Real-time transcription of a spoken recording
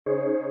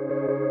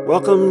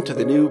Welcome to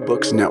the New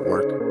Books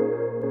Network.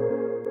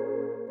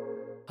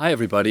 Hi,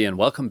 everybody, and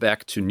welcome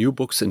back to New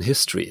Books in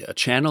History, a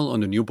channel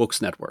on the New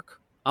Books Network.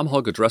 I'm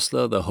Holger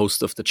Dressler, the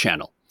host of the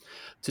channel.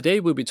 Today,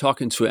 we'll be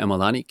talking to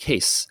Emalani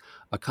Case,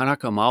 a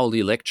Kanaka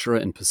Maoli lecturer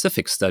in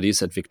Pacific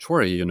Studies at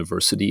Victoria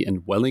University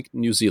in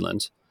Wellington, New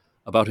Zealand,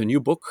 about her new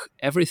book,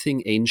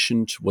 Everything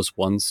Ancient Was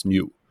Once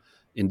New,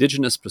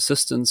 Indigenous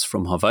Persistence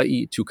from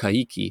Hawaiʻi to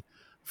Kahiki,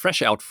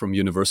 fresh out from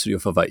University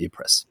of Hawaii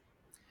Press.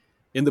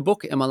 In the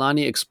book,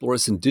 Emalani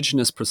explores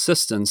indigenous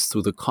persistence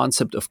through the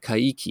concept of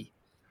Kahiki,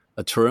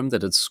 a term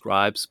that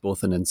describes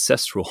both an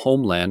ancestral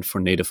homeland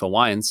for native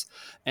Hawaiians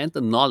and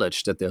the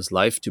knowledge that there's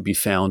life to be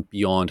found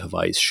beyond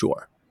Hawaii's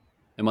shore.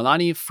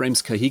 Emalani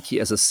frames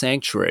Kahiki as a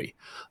sanctuary,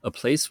 a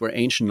place where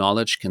ancient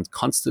knowledge can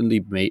constantly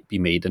be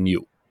made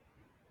anew.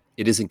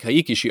 It is in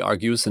Kahiki, she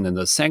argues, and in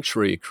the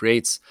sanctuary it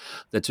creates,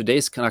 that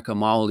today's Kanaka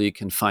Maoli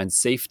can find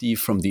safety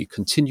from the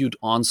continued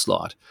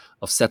onslaught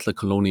of settler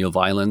colonial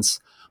violence,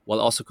 while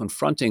also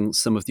confronting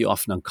some of the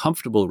often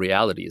uncomfortable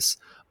realities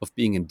of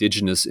being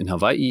indigenous in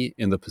Hawaii,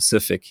 in the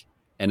Pacific,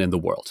 and in the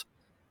world.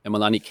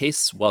 Emalani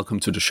Case,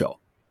 welcome to the show.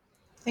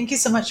 Thank you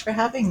so much for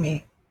having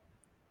me.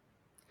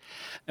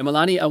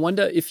 Emalani, I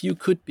wonder if you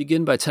could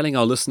begin by telling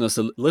our listeners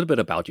a little bit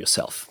about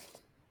yourself.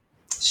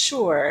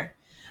 Sure.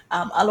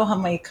 Aloha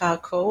mai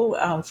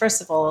kākou.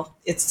 First of all,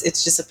 it's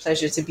just a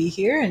pleasure to be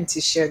here and to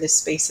share this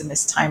space and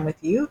this time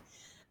with you.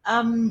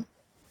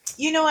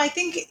 I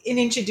think in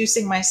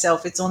introducing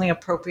myself, it's only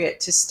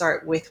appropriate to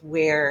start with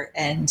where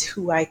and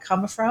who I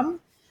come from.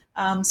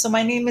 So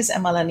my name is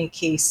Emalani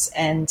Case,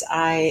 and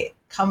I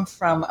come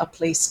from a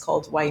place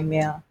called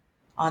Waimea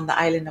on the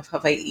island of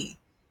Hawaii.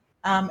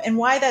 And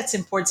why that's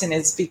important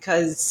is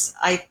because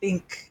I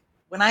think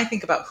when I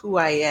think about who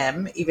I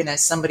am, even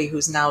as somebody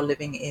who's now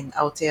living in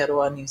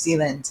Aotearoa, New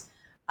Zealand,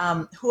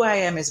 who I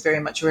am is very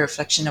much a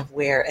reflection of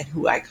where and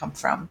who I come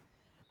from.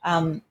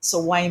 So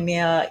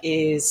Waimea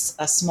is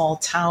a small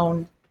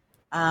town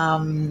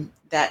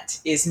that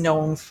is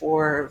known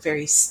for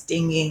very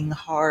stinging,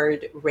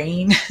 hard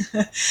rain.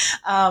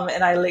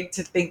 And I like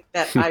to think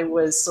that I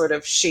was sort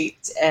of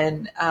shaped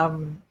and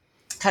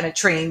kind of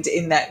trained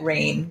in that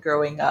rain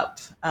growing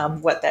up.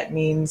 What that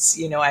means,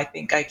 I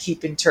think I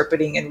keep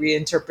interpreting and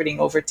reinterpreting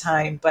over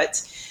time.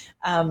 But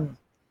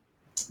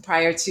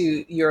prior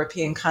to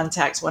European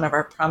contact, one of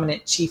our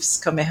prominent chiefs,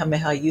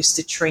 Kamehameha, used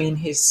to train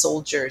his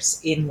soldiers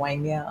in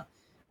Waimea,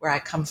 where I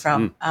come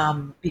from,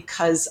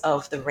 because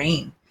of the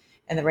rain.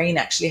 And the rain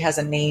actually has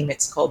a name.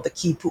 It's called the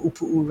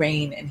Kipu'upu'u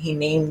rain. And he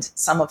named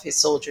some of his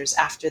soldiers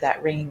after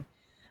that rain.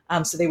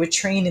 So they were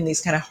trained in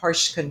these kind of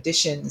harsh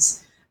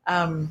conditions.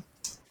 And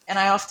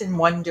I often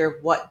wonder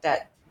what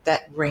that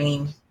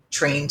rain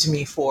trained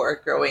me for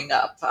growing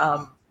up.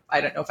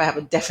 I don't know if I have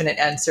a definite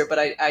answer, but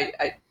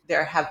I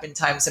there have been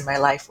times in my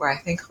life where I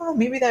think,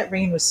 maybe that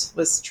rain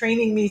was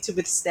training me to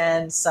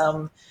withstand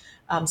some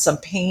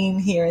pain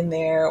here and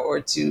there, or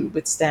to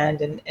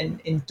withstand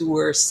and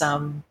endure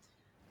some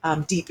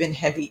deep and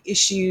heavy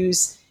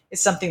issues.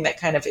 It's something that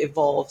kind of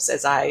evolves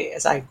as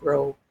I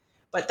grow.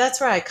 But that's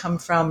where I come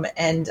from,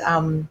 and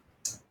to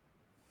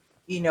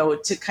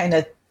kind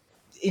of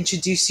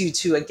introduce you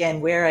to, again,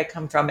 where I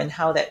come from and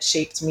how that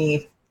shaped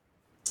me.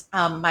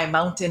 My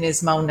mountain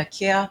is Mauna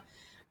Kea,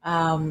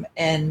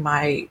 and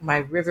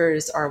my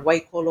rivers are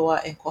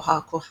Waikoloa and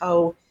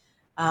Kohakohau.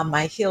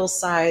 My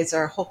hillsides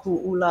are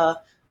Hoku'ula,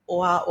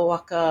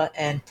 Oaoaka,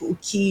 and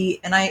Pu'uki.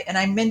 And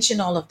I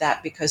mention all of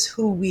that because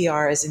who we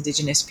are as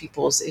Indigenous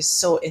peoples is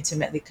so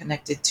intimately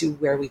connected to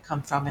where we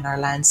come from in our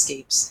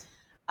landscapes.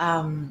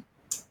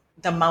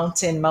 The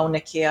mountain, Mauna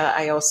Kea,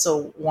 I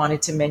also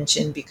wanted to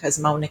mention because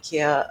Mauna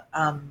Kea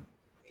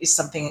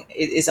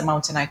is a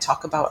mountain I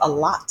talk about a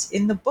lot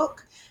in the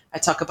book. I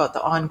talk about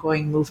the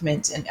ongoing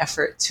movement and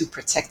effort to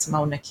protect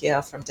Mauna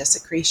Kea from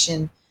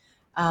desecration.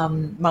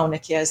 Mauna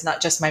Kea is not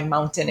just my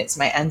mountain, it's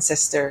my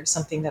ancestor,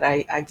 something that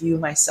I view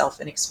myself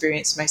and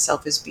experience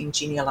myself as being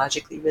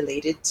genealogically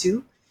related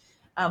to.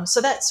 So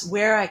that's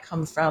where I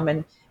come from,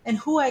 and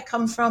who I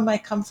come from. I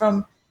come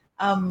from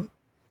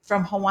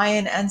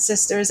Hawaiian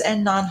ancestors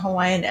and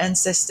non-Hawaiian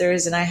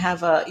ancestors, and I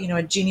have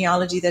a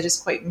genealogy that is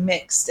quite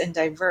mixed and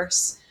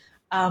diverse.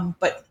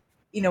 But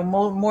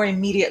more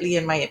immediately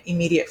in my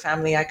immediate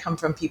family, I come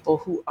from people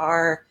who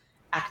are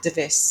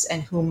activists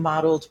and who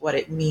modeled what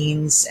it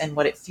means and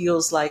what it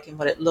feels like and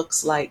what it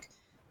looks like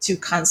to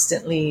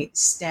constantly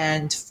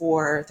stand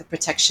for the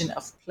protection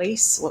of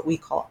place, what we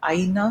call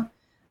aina,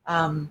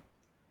 and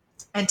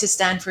to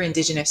stand for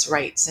Indigenous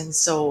rights. And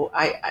so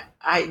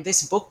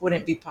this book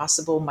wouldn't be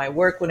possible, my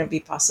work wouldn't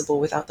be possible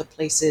without the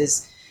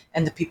places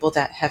and the people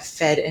that have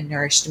fed and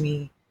nourished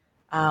me.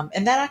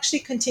 And that actually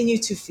continue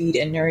to feed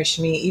and nourish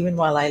me even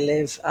while I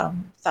live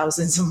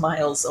thousands of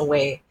miles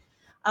away.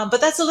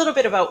 But that's a little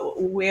bit about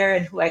where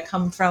and who I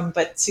come from.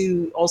 But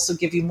to also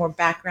give you more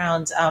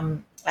background,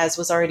 as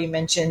was already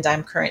mentioned,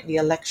 I'm currently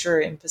a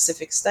lecturer in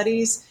Pacific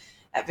Studies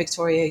at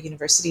Victoria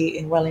University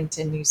in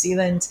Wellington, New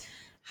Zealand.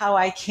 how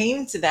I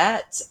came to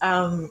that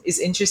is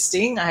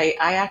interesting. I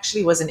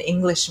actually was an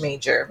English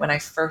major when I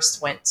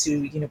first went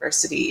to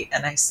university,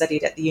 and I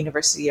studied at the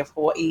University of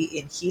Hawaiʻi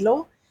in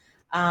Hilo.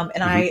 And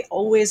Hmm. I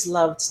always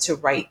loved to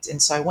write.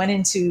 And so I went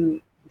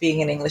into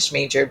being an English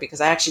major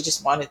because I actually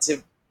just wanted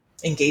to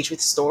engage with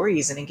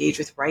stories and engage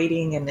with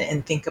writing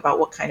and think about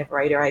what kind of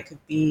writer I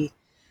could be.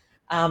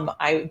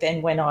 I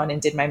then went on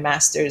and did my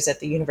master's at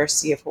the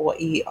University of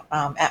Hawaii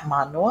at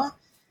Manoa,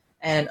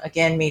 and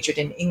again majored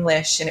in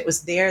English. And it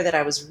was there that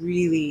I was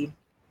really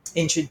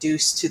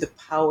introduced to the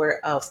power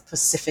of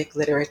Pacific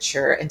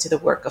literature and to the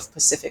work of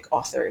Pacific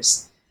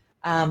authors.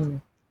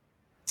 Um,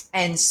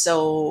 and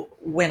so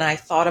when I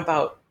thought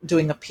about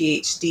doing a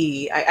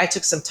PhD, I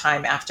took some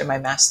time after my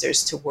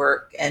master's to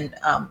work, and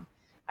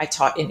I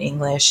taught in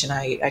English, and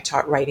I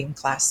taught writing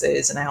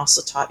classes, and I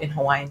also taught in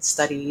Hawaiian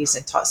studies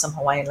and taught some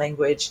Hawaiian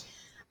language.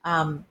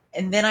 And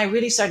then I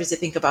really started to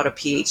think about a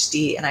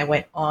PhD, and I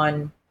went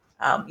on,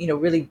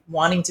 really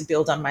wanting to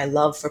build on my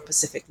love for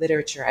Pacific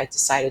literature. I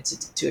decided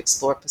to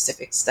explore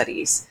Pacific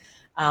studies,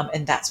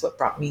 and that's what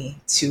brought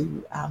me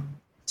to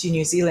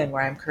New Zealand,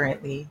 where I'm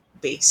currently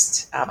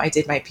based. I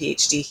did my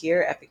PhD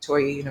here at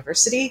Victoria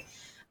University.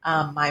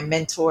 My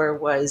mentor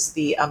was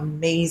the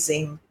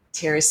amazing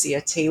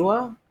Teresia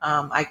Tewa.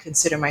 I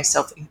consider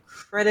myself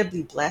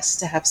incredibly blessed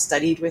to have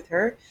studied with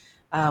her.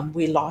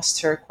 We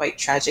lost her quite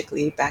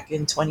tragically back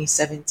in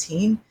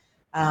 2017.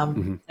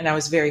 Hmm. And I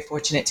was very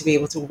fortunate to be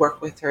able to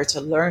work with her,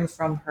 to learn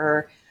from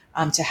her,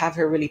 to have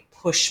her really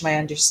push my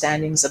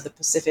understandings of the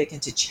Pacific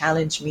and to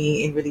challenge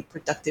me in really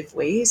productive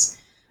ways.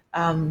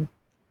 Um,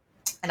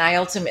 and I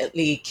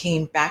ultimately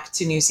came back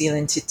to New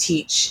Zealand to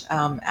teach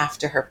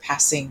after her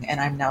passing, and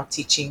I'm now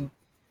teaching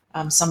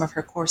some of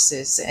her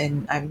courses,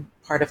 and I'm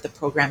part of the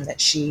program that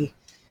she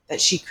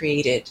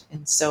created.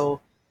 And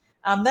so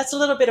that's a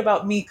little bit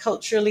about me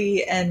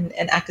culturally and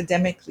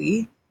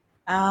academically.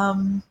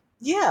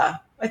 Yeah,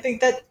 I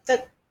think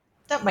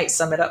that might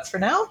sum it up for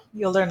now.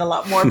 You'll learn a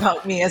lot more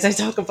about me as I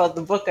talk about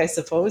the book, I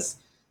suppose.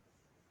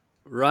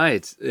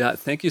 Right. Yeah.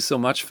 Thank you so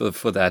much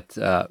for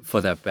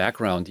that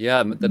background.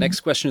 Yeah. The Mhm. next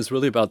question is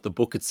really about the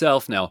book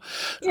itself. Now,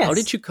 how Yes.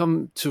 did you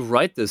come to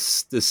write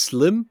this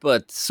slim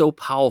but so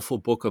powerful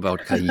book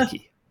about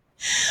Kahiki?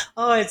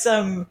 Oh, it's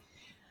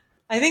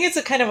I think it's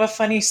a kind of a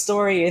funny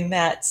story in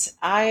that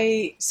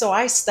I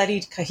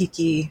studied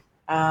Kahiki.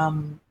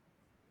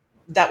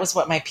 That was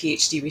what my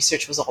PhD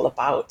research was all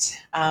about.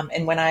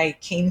 And when I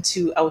came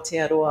to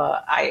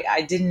Aotearoa,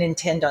 I didn't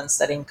intend on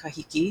studying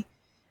Kahiki.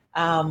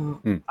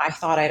 Hmm. I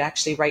thought I'd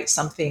actually write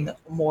something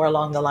more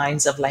along the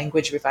lines of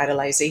language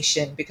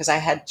revitalization, because I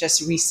had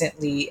just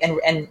recently and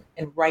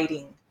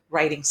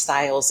writing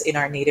styles in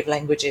our native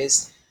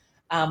languages.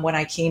 When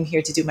I came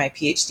here to do my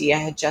PhD, I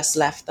had just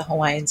left the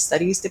Hawaiian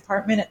Studies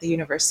department at the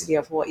University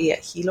of Hawaii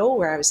at Hilo,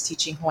 where I was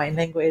teaching Hawaiian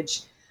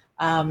language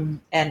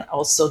and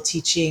also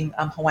teaching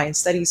Hawaiian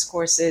Studies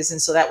courses. And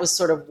so that was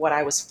sort of what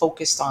I was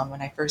focused on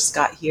when I first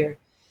got here.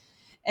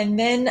 And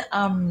then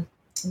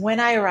when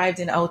I arrived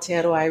in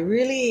Aotearoa, I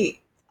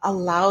really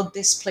allowed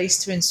this place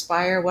to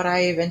inspire what I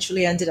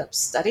eventually ended up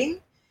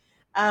studying.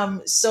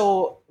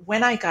 So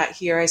when I got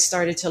here, I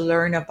started to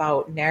learn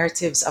about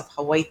narratives of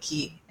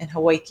Hawaii. And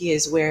Hawaii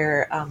is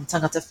where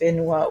Tangata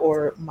Whenua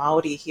or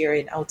Maori here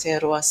in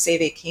Aotearoa say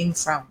they came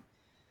from.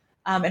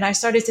 And I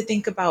started to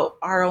think about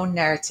our own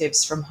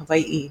narratives from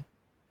Hawaii.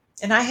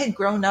 And I had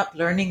grown up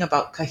learning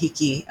about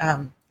kahiki.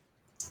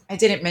 I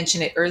didn't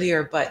mention it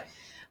earlier, but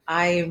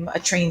I'm a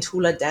trained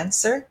hula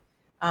dancer.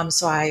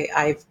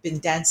 I've been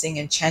dancing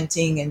and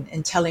chanting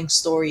and telling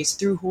stories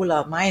through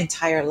hula my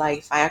entire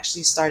life. I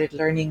actually started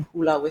learning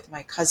hula with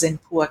my cousin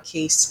Pua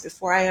Case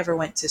before I ever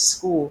went to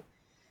school.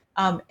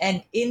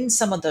 And in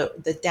some of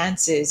the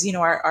dances,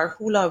 our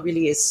hula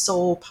really is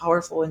so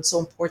powerful and so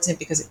important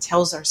because it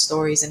tells our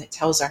stories and it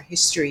tells our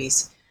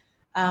histories.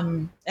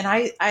 And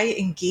I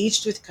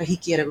engaged with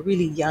kahiki at a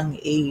really young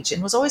age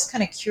and was always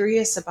kind of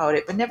curious about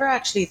it, but never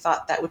actually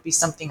thought that would be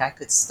something I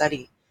could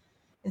study.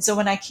 And so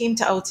when I came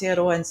to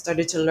Aotearoa and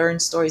started to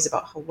learn stories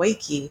about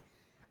Hawaii,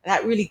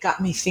 that really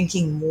got me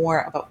thinking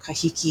more about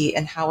kahiki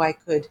and how I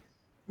could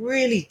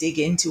really dig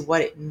into what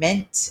it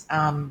meant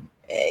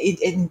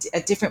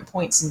at different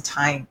points in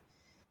time.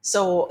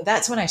 So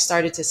that's when I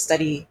started to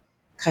study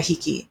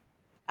kahiki.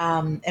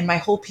 And my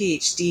whole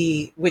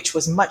PhD, which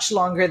was much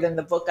longer than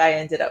the book I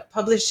ended up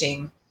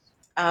publishing,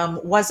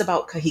 was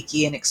about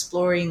kahiki and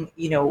exploring,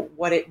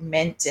 what it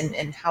meant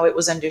and how it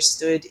was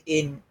understood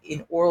in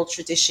oral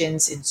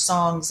traditions, in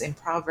songs, in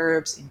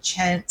proverbs, in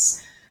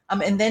chants,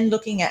 and then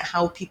looking at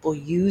how people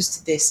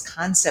used this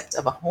concept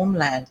of a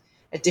homeland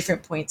at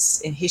different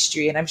points in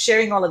history. And I'm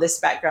sharing all of this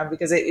background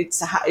because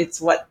it's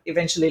what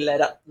eventually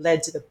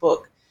led to the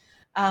book.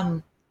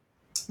 Um,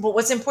 but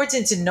what's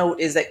important to note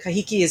is that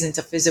Kahiki isn't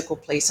a physical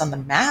place on the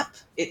map.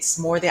 It's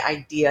more the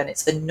idea and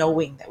it's the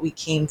knowing that we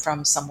came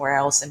from somewhere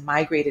else and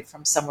migrated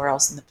from somewhere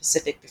else in the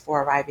Pacific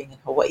before arriving in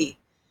Hawaii.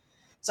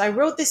 So I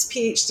wrote this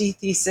PhD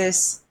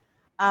thesis,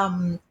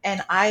 and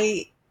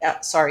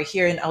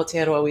here in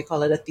Aotearoa we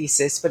call it a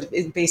thesis, but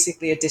it's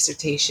basically a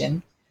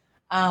dissertation.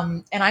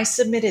 And I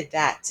submitted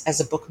that as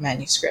a book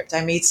manuscript.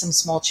 I made some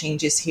small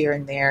changes here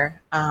and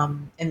there.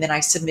 And then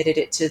I submitted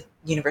it to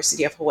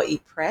University of Hawaii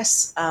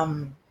Press,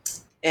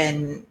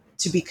 and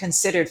to be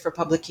considered for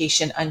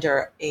publication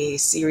under a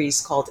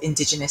series called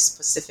Indigenous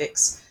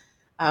Pacifics,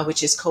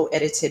 which is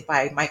co-edited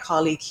by my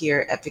colleague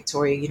here at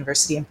Victoria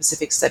University in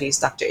Pacific Studies,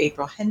 Dr.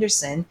 April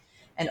Henderson,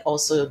 and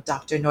also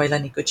Dr.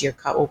 Noelani Goodyear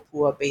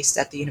Ka'opua, based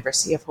at the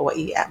University of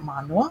Hawaii at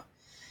Manoa.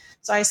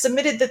 So I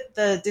submitted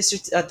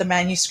the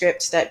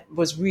manuscript that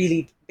was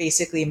really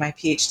basically my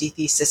PhD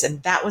thesis,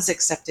 and that was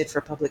accepted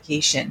for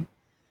publication.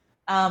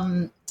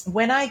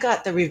 When I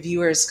got the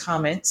reviewers'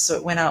 comments, so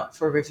it went out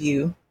for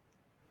review,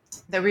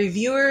 the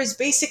reviewers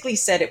basically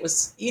said it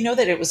was,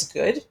 that it was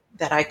good,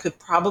 that I could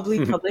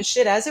probably publish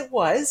it as it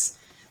was,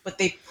 but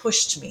they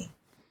pushed me.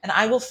 And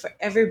I will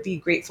forever be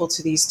grateful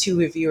to these two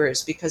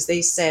reviewers, because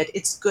they said,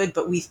 it's good,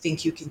 but we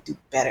think you can do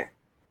better.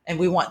 And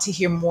we want to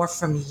hear more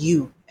from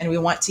you. And we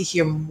want to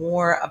hear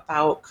more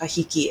about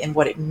Kahiki and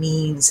what it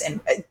means. And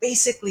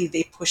basically,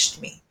 they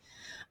pushed me.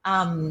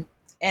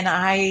 And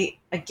I,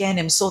 again,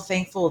 am so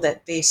thankful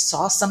that they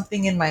saw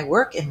something in my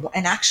work and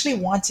actually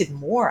wanted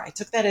more. I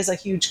took that as a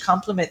huge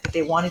compliment, that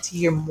they wanted to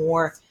hear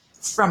more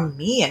from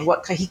me and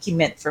what Kahiki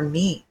meant for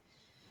me.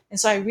 And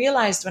so I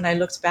realized when I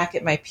looked back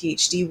at my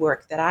PhD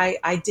work that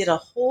I did a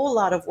whole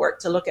lot of work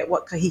to look at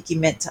what Kahiki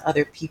meant to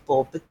other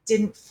people, but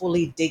didn't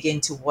fully dig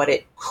into what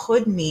it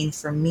could mean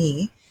for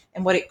me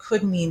and what it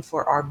could mean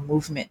for our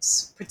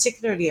movements,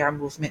 particularly our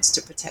movements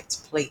to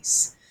protect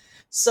place.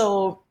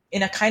 So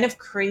in a kind of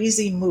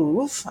crazy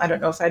move, I don't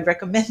know if I'd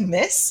recommend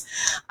this,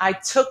 I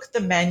took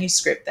the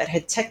manuscript that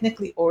had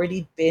technically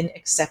already been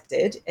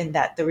accepted and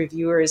that the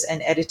reviewers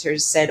and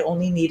editors said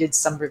only needed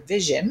some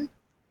revision,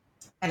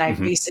 and I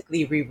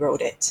basically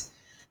rewrote it.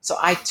 So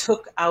I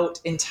took out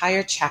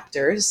entire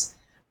chapters.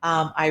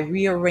 I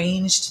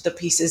rearranged the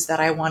pieces that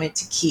I wanted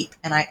to keep,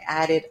 and I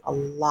added a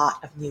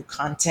lot of new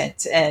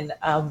content. And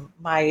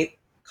my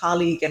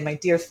colleague and my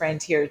dear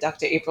friend here,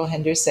 Dr. April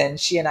Henderson,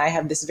 she and I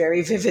have this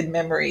very vivid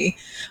memory,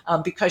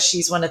 because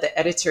she's one of the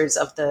editors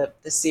of the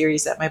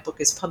series that my book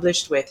is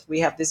published with. We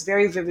have this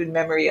very vivid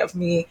memory of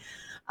me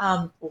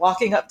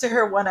walking up to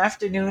her one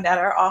afternoon at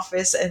our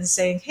office and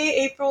saying,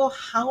 "Hey, April,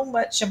 how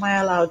much am I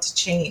allowed to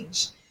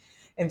change?"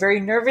 And very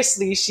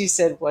nervously, she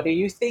said, "What are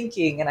you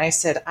thinking?" And I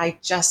said,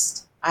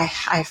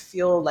 I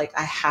feel like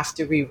I have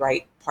to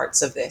rewrite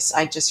parts of this.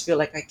 I just feel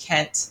like I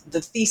can't.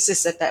 The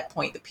thesis at that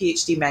point, the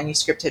PhD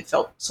manuscript, had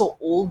felt so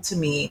old to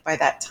me by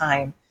that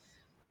time.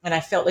 And I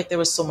felt like there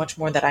was so much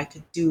more that I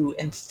could do.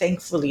 And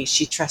thankfully,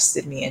 she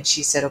trusted me and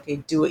she said, "Okay,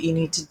 do what you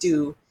need to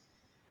do."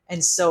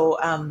 And so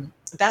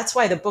that's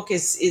why the book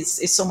is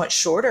so much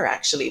shorter,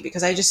 actually,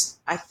 because I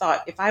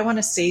thought, if I want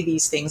to say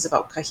these things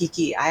about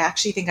Kahiki, I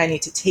actually think I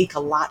need to take a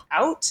lot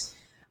out,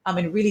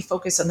 and really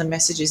focus on the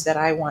messages that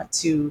I want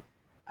to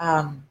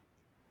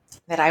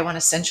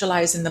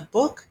centralize in the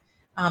book.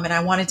 And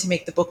I wanted to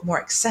make the book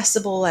more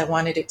accessible. I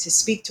wanted it to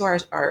speak to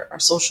our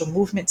social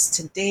movements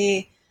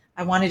today.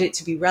 I wanted it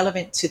to be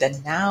relevant to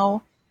the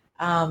now.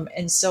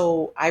 And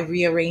so I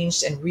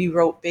rearranged and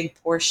rewrote big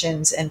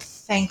portions. And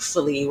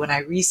thankfully, when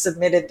I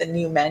resubmitted the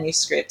new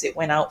manuscript, it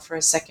went out for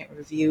a second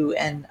review,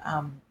 and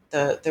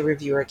the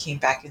reviewer came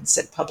back and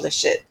said,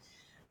 "Publish it."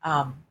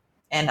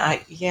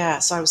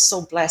 So I was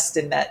so blessed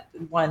in that,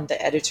 one,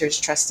 the editors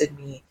trusted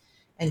me,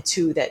 and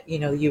two, that,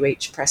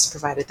 UH Press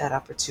provided that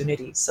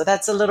opportunity. So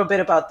that's a little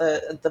bit about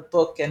the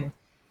book and,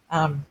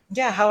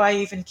 how I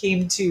even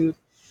came to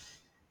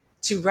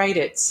write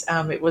it.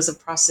 It was a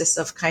process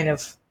of kind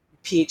of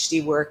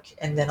PhD work,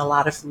 and then a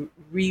lot of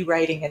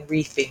rewriting and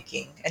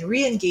rethinking and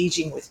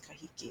re-engaging with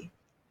Kahiki.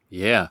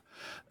 Yeah.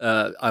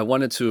 I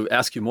wanted to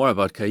ask you more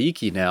about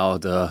Kahiki now.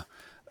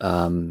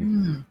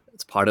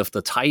 It's part of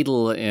the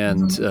title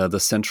and the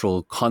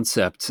central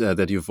concept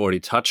that you've already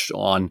touched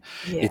on.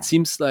 Yeah. It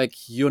seems like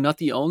you're not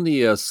the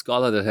only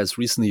scholar that has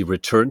recently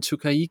returned to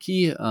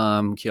Kahiki.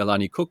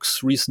 Kealani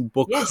Cook's recent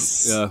book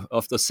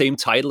of the same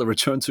title,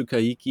 Return to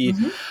Kahiki,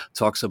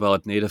 talks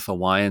about Native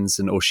Hawaiians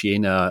in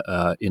Oceania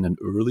in an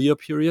earlier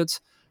period,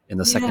 in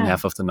the second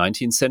half of the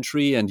 19th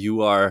century. And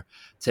you are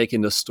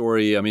taking the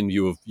story, I mean,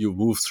 you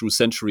moved through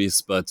centuries,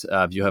 but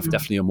you have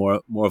definitely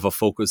more of a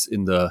focus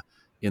in the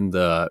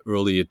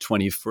early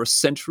 21st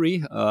century,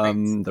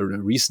 the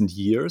recent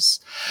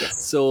years.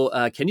 Yes. So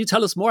can you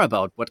tell us more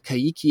about what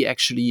Kahiki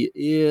actually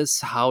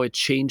is, how it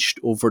changed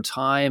over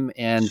time,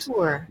 and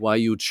why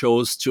you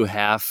chose to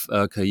have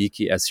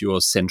Kahiki as your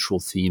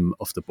central theme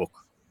of the book?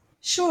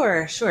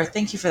 Sure.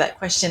 Thank you for that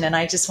question. And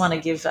I just want to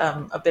give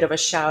a bit of a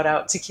shout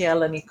out to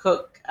Kealani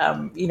Cook.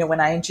 When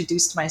I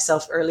introduced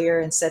myself earlier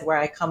and said where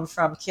I come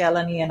from,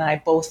 Kealani and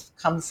I both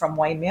come from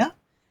Waimea.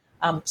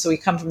 So we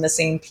come from the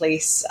same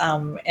place.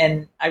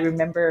 And I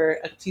remember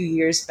a few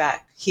years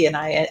back, he and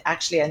I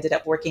actually ended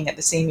up working at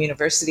the same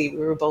university. We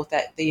were both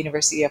at the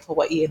University of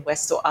Hawaii in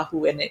West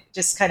Oahu. And it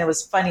just kind of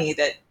was funny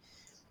that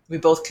we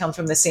both come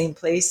from the same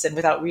place. And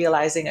without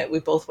realizing it, we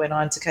both went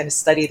on to kind of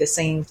study the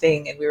same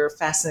thing. And we were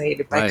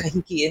fascinated by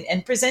Kahiki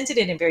and presented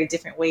it in very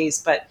different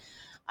ways. But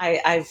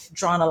I've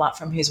drawn a lot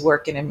from his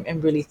work, and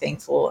I'm really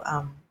thankful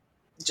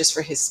just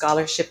for his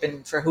scholarship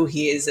and for who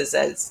he is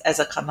as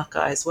a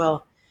Kanaka as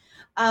well.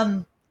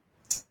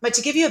 But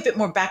to give you a bit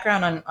more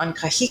background on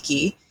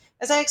Kahiki,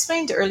 as I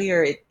explained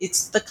earlier,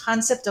 it's the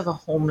concept of a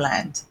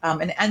homeland,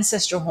 an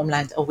ancestral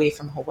homeland away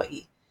from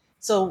Hawaii.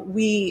 So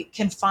we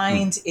can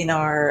find in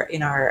our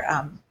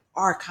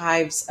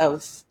archives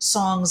of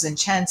songs and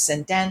chants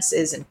and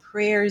dances and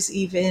prayers,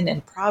 even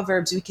and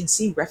proverbs, we can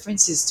see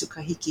references to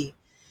Kahiki.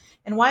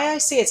 And why I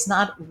say it's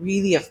not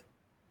really a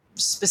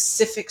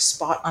specific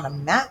spot on a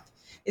map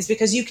is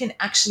because you can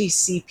actually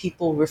see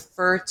people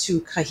refer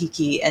to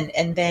Kahiki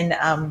and then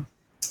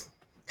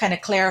kind of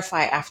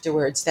clarify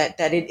afterwards that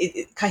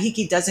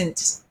Kahiki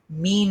doesn't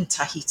mean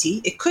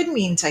Tahiti. It could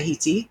mean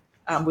Tahiti,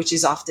 which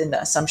is often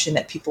the assumption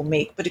that people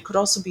make, but it could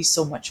also be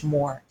so much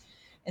more.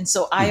 And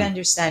so I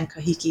understand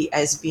Kahiki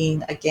as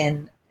being,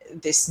 again,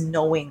 this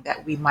knowing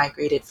that we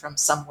migrated from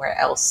somewhere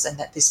else and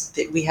that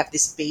we have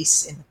this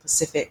base in the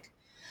Pacific.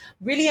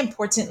 Really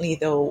importantly,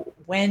 though,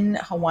 when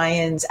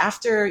Hawaiians,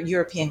 after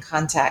European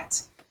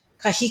contact,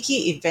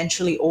 Kahiki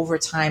eventually over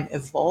time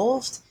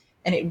evolved,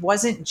 and it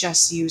wasn't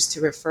just used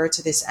to refer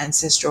to this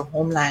ancestral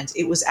homeland.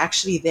 It was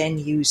actually then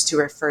used to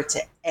refer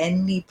to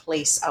any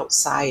place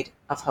outside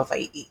of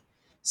Hawaii.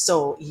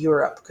 So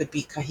Europe could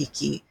be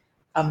Kahiki,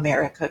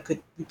 America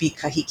could be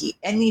Kahiki,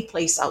 any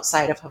place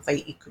outside of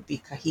Hawaii could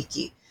be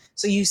Kahiki.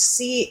 So you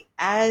see,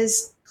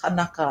 as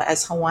Kanaka,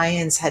 as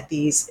Hawaiians had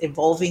these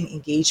evolving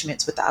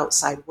engagements with the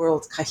outside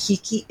world,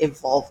 Kahiki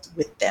evolved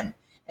with them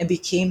and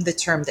became the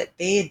term that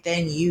they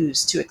then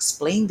used to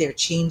explain their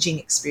changing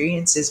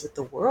experiences with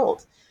the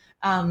world.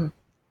 In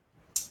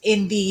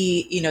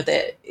the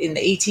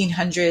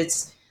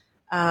 1800s,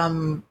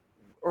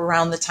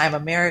 around the time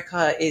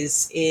America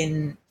is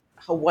in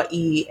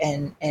Hawaii,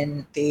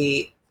 and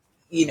they,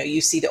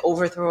 you see the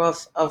overthrow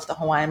of the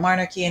Hawaiian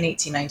monarchy in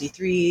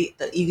 1893,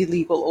 the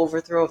illegal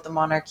overthrow of the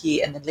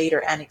monarchy, and the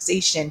later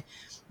annexation.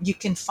 You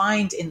can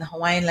find in the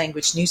Hawaiian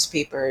language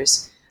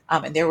newspapers,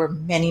 and there were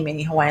many,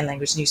 many Hawaiian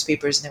language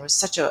newspapers, and there was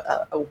such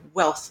a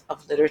wealth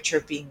of literature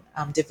being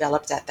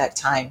developed at that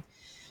time.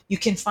 You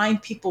can find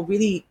people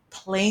really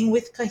playing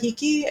with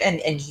Kahiki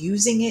and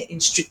using it in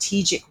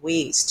strategic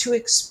ways to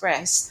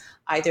express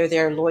either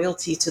their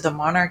loyalty to the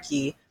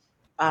monarchy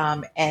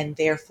and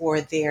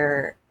therefore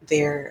their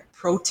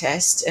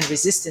protest and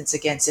resistance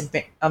against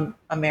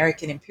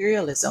American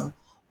imperialism,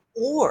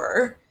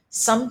 or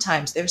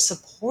sometimes their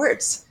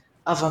support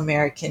of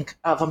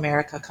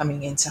America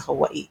coming into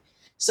Hawaii.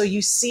 So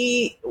you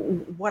see,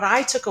 what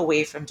I took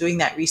away from doing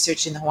that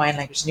research in the Hawaiian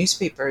language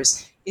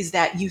newspapers is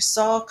that you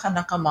saw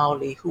Kanaka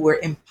Maoli who were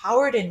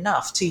empowered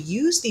enough to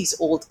use these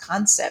old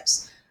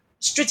concepts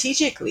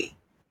strategically,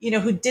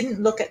 who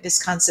didn't look at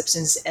these concepts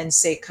and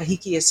say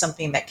Kahiki is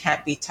something that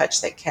can't be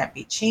touched, that can't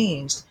be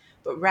changed,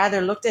 but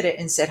rather looked at it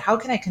and said, how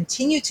can I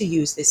continue to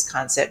use this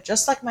concept,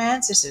 just like my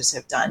ancestors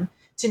have done,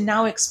 to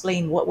now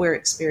explain what we're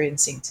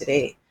experiencing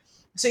today?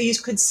 So you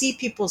could see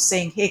people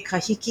saying, hey,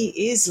 Kahiki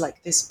is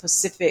like this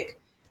Pacific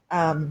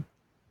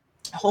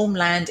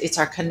homeland. It's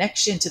our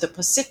connection to the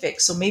Pacific.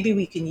 So maybe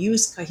we can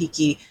use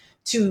Kahiki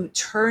to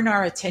turn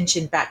our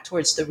attention back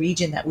towards the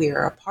region that we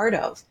are a part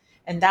of.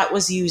 And that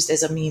was used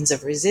as a means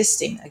of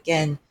resisting,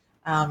 again,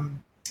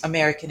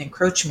 American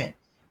encroachment.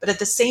 But at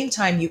the same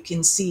time, you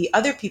can see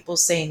other people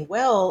saying,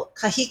 well,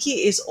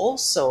 Kahiki is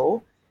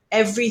also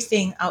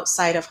everything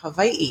outside of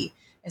Hawaii.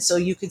 And so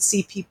you could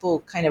see people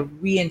kind of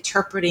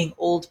reinterpreting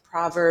old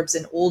proverbs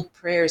and old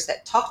prayers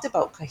that talked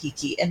about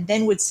Kahiki, and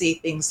then would say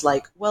things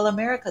like, well,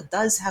 America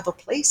does have a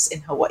place in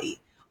Hawaii.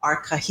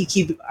 Our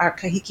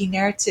Kahiki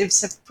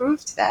narratives have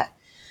proved that.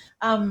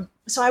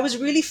 So I was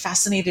really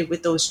fascinated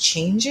with those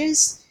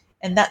changes.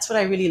 And that's what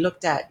I really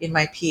looked at in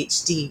my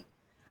PhD,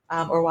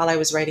 or while I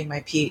was writing my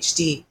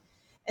PhD.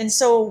 And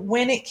so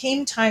when it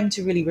came time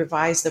to really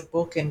revise the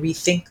book and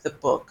rethink the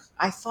book,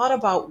 I thought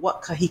about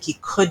what Kahiki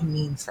could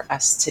mean for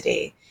us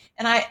today.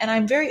 And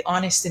I'm very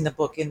honest in the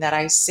book in that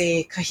I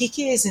say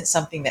Kahiki isn't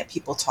something that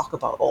people talk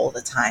about all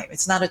the time.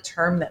 It's not a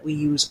term that we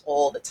use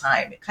all the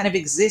time. It kind of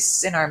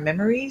exists in our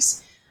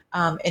memories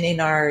and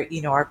in our,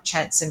 our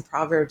chants and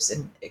proverbs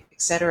and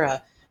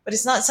etc. But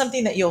it's not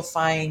something that you'll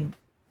find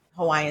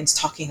Hawaiians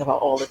talking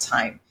about all the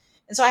time.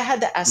 And so I had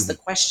to ask the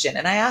question,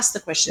 and I asked the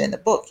question in the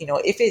book,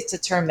 if it's a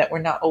term that we're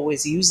not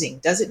always using,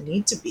 does it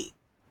need to be?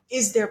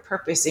 Is there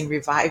purpose in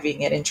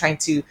reviving it and trying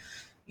to,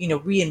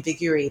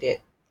 reinvigorate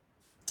it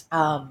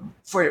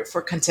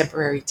for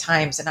contemporary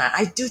times? And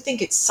I do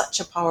think it's such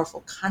a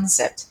powerful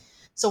concept.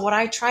 So what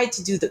I tried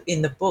to do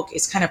in the book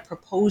is kind of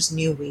propose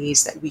new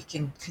ways that we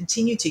can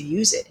continue to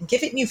use it and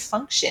give it new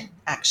function,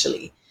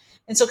 actually.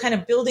 And so kind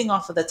of building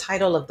off of the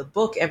title of the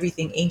book,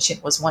 Everything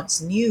Ancient Was Once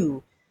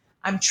New,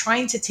 I'm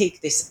trying to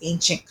take this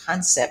ancient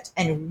concept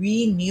and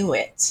renew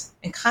it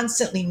and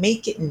constantly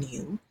make it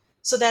new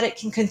so that it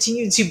can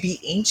continue to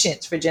be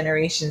ancient for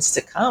generations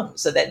to come,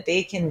 so that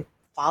they can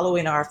follow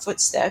in our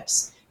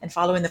footsteps and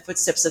follow in the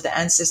footsteps of the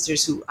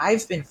ancestors who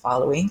I've been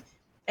following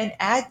and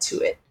add to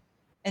it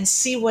and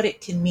see what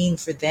it can mean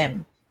for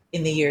them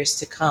in the years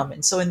to come.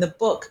 And so in the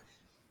book,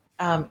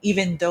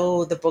 even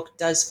though the book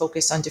does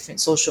focus on different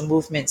social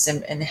movements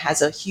and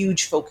has a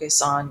huge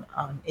focus on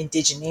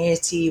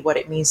indigeneity, what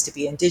it means to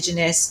be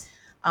indigenous,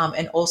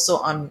 and also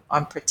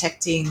on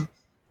protecting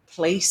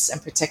place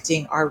and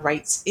protecting our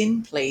rights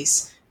in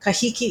place,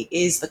 Kahiki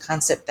is the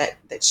concept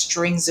that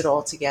strings it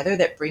all together,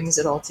 that brings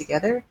it all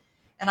together.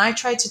 And I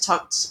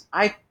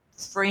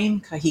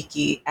frame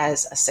Kahiki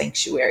as a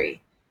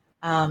sanctuary.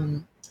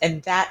 And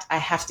that I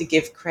have to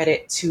give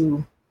credit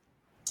to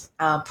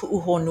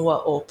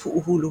Pu'uhonua or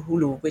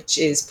Pu'uhuluhulu, which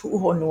is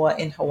Pu'uhonua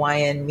in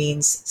Hawaiian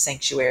means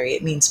sanctuary.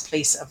 It means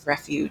place of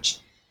refuge.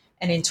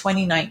 And in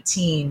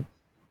 2019,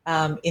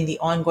 in the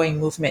ongoing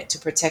movement to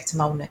protect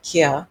Mauna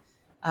Kea,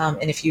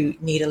 and if you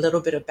need a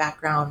little bit of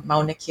background,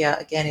 Mauna Kea,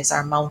 again, is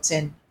our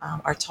mountain,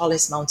 our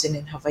tallest mountain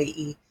in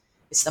Hawaii.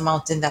 It's the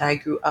mountain that I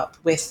grew up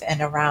with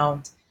and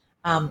around.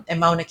 And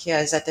Mauna Kea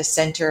is at the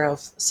center of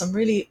some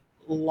really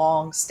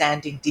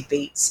long-standing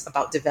debates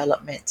about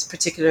development,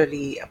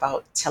 particularly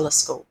about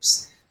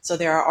telescopes. So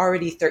there are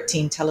already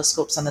 13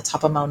 telescopes on the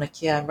top of Mauna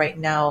Kea right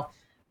now,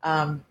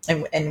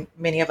 and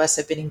many of us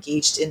have been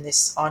engaged in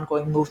this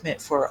ongoing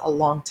movement for a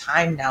long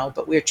time now,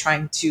 but we're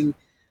trying to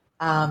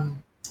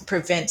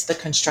prevent the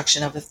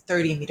construction of a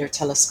 30-meter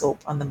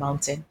telescope on the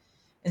mountain.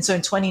 And so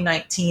in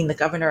 2019, the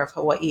governor of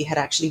Hawaii had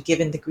actually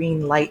given the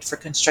green light for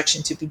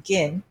construction to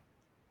begin.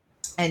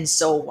 And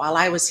so while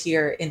I was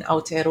here in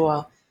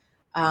Aotearoa,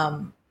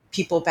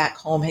 people back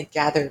home had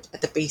gathered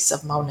at the base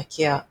of Mauna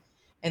Kea,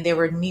 and they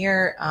were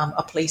near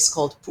a place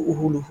called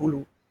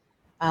Pu'uhuluhulu.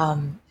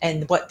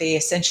 And what they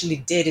essentially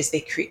did is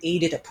they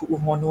created a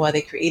pu'uhonua,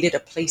 they created a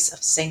place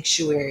of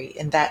sanctuary,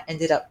 and that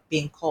ended up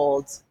being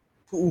called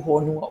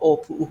Pu'uhonua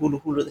or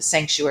Pu'uhuluhulu, the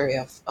sanctuary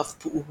of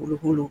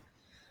Pu'uhuluhulu.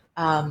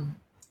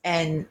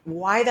 And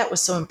why that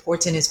was so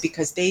important is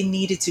because they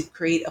needed to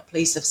create a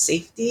place of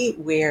safety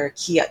where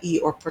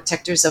kia'i, or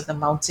protectors of the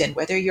mountain,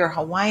 whether you're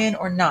Hawaiian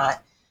or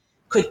not,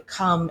 could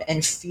come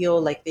and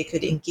feel like they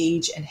could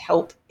engage and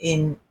help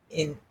in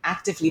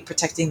actively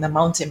protecting the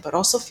mountain, but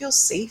also feel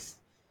safe.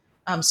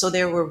 So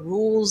there were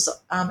rules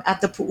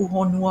at the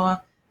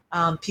Pu'uhonua.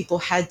 People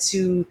had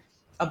to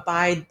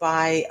abide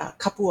by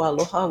kapu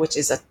aloha, which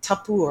is a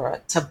tapu or a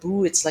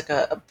taboo. It's like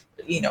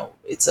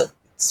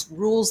it's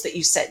rules that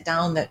you set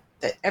down that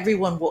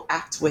everyone will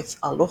act with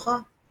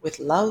aloha, with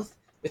love,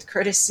 with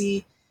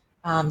courtesy,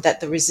 that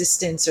the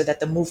resistance or that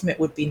the movement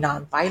would be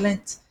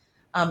nonviolent.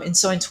 And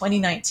so in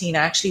 2019, I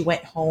actually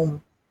went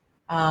home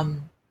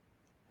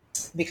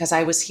because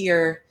I was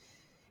here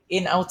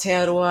in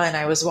Aotearoa and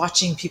I was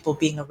watching people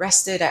being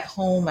arrested at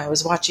home. I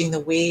was watching the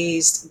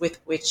ways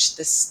with which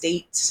the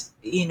state,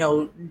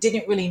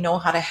 didn't really know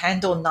how to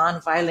handle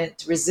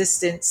nonviolent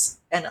resistance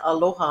and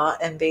aloha,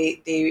 and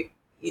they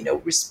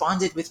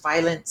responded with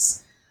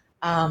violence.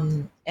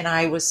 And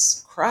I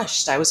was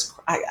crushed.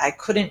 I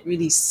couldn't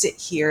really sit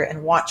here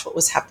and watch what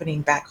was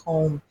happening back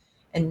home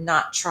and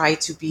not try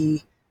to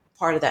be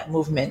part of that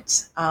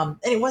movement. And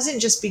it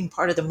wasn't just being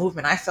part of the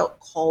movement. I felt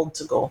called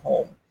to go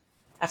home.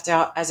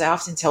 As I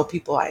often tell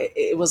people,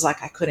 it was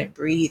like I couldn't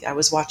breathe. I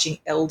was watching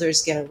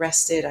elders get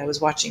arrested. I was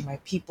watching my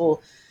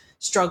people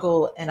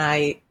struggle. And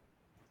I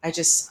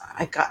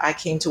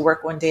came to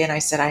work one day and I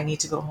said, I need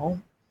to go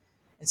home.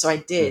 And so I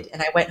did.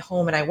 And I went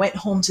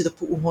home to the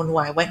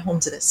Pu'uhonua. I went home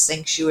to the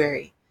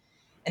sanctuary.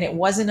 And it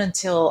wasn't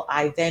until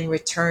I then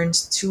returned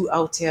to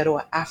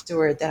Aotearoa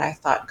afterward that I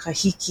thought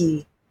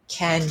Kahiki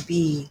can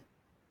be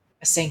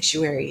a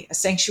sanctuary. A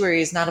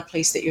sanctuary is not a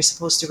place that you're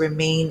supposed to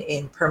remain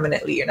in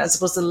permanently. You're not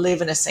supposed to live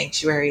in a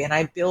sanctuary. And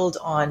I build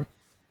on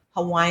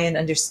Hawaiian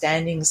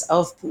understandings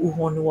of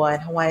Pu'uhonua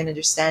and Hawaiian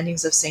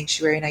understandings of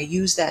sanctuary. And I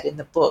use that in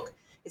the book.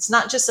 It's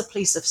not just a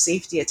place of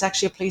safety. It's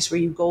actually a place where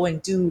you go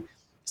and do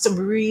some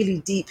really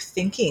deep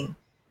thinking.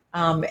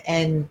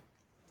 And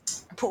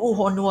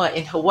Pu'uhonua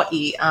in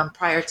Hawaii,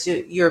 prior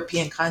to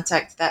European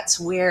contact, that's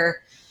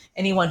where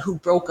anyone who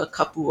broke a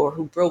kapu or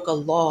who broke a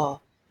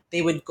law,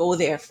 they would go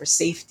there for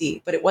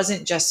safety. But it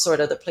wasn't just sort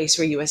of the place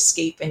where you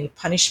escape any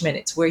punishment.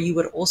 It's where you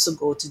would also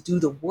go to do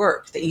the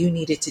work that you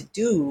needed to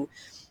do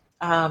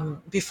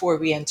before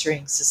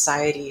re-entering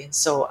society. And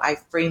so I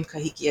frame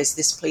Kahiki as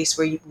this place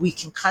where we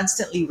can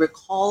constantly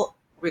recall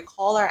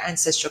our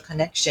ancestral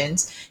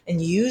connections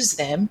and use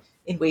them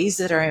in ways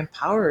that are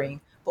empowering,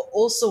 but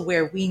also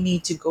where we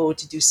need to go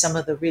to do some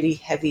of the really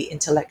heavy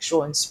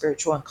intellectual and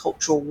spiritual and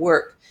cultural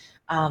work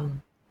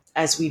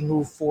as we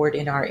move forward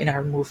in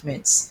our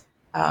movements.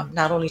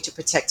 Not only to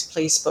protect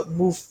place, but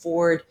move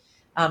forward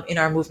in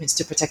our movements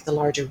to protect the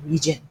larger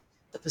region,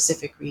 the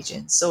Pacific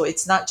region. So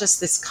it's not just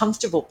this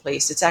comfortable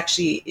place.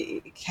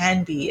 It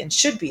can be and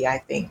should be, I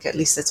think, at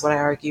least that's what I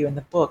argue in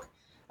the book,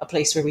 a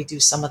place where we do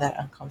some of that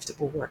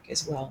uncomfortable work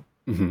as well.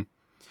 Mm-hmm.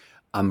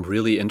 I'm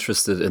really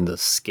interested in the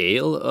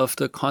scale of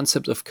the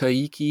concept of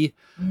Kahiki.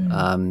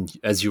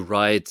 As you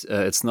write,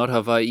 it's not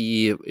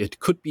Hawaii. It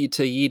could be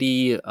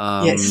Tahiti.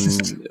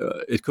 Yes.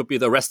 It could be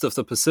the rest of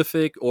the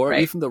Pacific or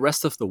Right. even the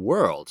rest of the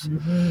world.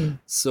 Mm-hmm.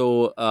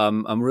 So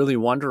I'm really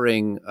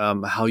wondering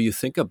how you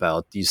think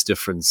about these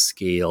different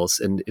scales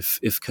and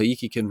if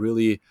Kahiki can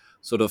really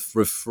sort of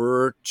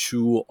refer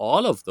to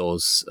all of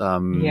those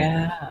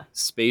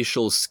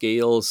spatial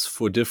scales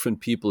for different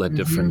people at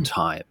different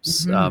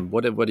times.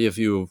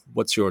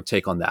 What's your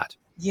take on that?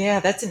 Yeah,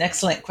 that's an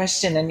excellent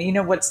question. And you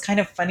know what's kind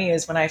of funny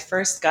is when I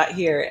first got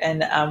here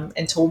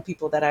and told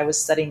people that I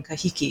was studying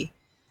Kahiki,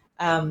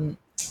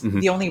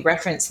 the only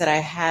reference that I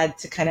had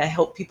to kind of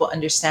help people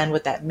understand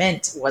what that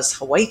meant was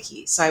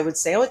Hawaiʻi. So I would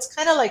say, oh, it's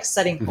kind of like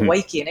studying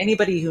Hawaiʻi. And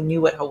anybody who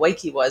knew what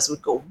Hawaiʻi was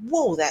would go,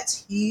 whoa,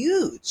 that's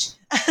huge.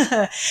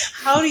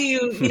 How do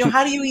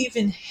you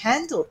even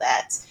handle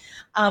that?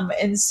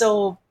 And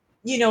so,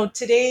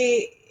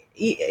 today,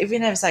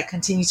 even as I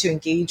continue to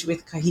engage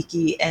with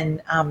Kahiki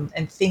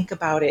and think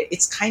about it,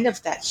 it's kind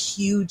of that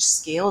huge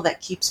scale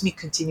that keeps me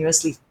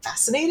continuously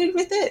fascinated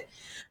with it.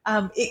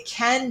 It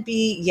can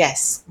be,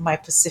 yes, my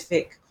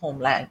Pacific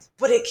homeland,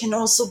 but it can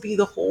also be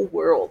the whole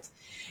world.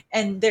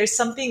 And there's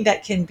something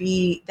that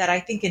I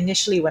think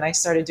initially when I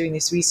started doing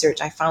this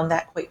research, I found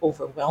that quite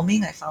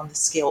overwhelming. I found the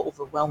scale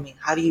overwhelming.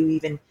 How do you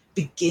even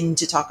begin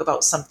to talk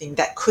about something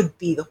that could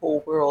be the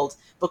whole world,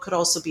 but could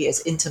also be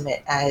as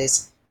intimate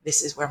as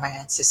this is where my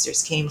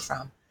ancestors came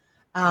from?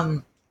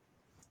 And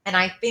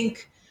I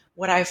think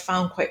what I've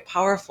found quite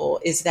powerful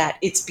is that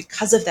it's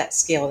because of that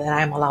scale that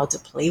I'm allowed to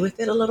play with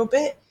it a little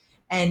bit.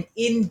 And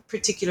in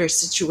particular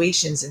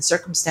situations and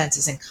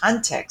circumstances and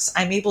contexts,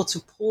 I'm able to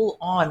pull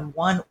on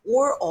one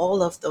or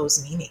all of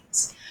those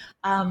meanings.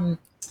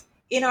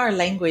 In our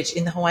language,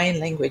 in the Hawaiian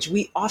language,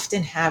 we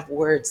often have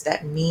words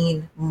that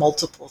mean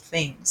multiple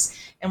things.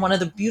 And one of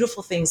the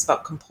beautiful things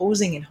about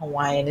composing in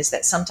Hawaiian is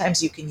that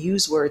sometimes you can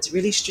use words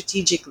really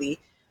strategically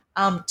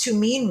to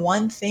mean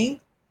one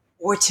thing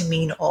or to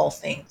mean all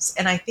things.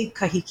 And I think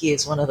kahiki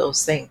is one of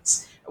those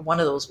things, one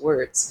of those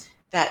words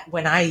that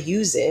when I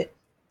use it,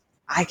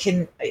 I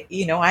can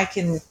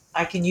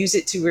use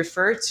it to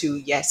refer to,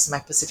 yes, my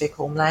Pacific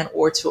homeland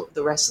or to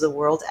the rest of the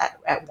world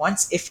at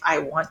once if I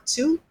want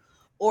to,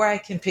 or I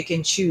can pick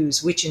and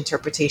choose which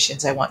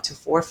interpretations I want to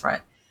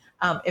forefront.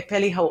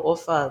 Epeli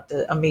Hau'ofa,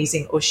 the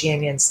amazing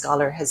Oceanian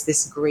scholar, has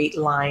this great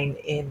line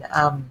in,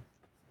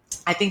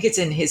 I think it's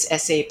in his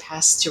essay,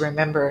 Past to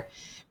Remember,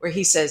 where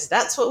he says,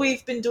 that's what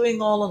we've been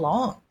doing all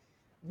along.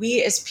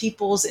 We as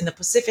peoples in the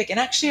Pacific and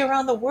actually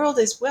around the world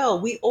as well,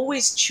 we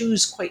always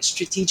choose quite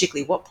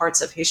strategically what parts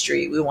of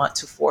history we want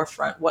to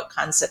forefront, what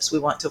concepts we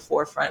want to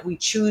forefront. We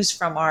choose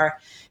from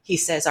he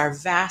says, our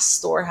vast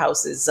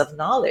storehouses of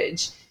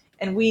knowledge,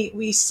 and we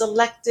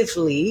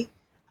selectively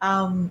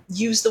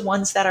use the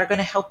ones that are going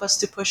to help us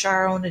to push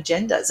our own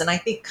agendas. And I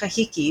think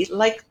kahiki,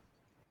 like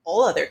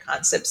all other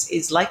concepts,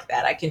 is like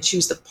that. I can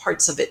choose the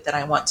parts of it that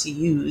I want to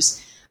use.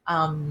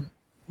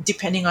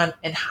 Depending on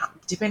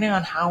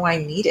how I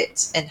need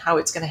it and how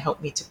it's going to help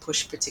me to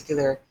push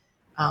particular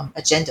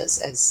agendas,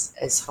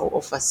 as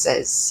Hau'ofa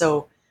says.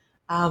 So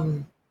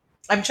I'm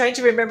trying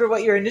to remember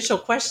what your initial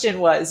question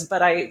was,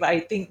 but I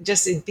think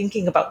just in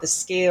thinking about the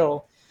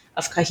scale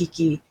of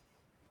kahiki,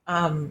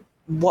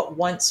 what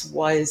once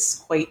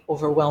was quite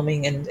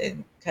overwhelming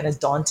and kind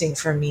of daunting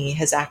for me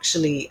has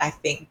actually, I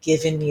think,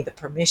 given me the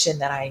permission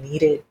that I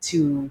needed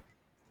to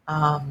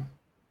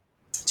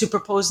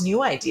propose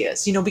new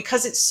ideas,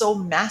 because it's so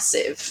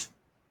massive.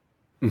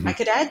 I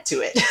could add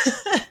to it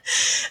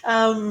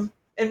and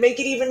make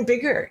it even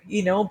bigger,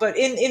 but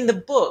in the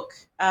book,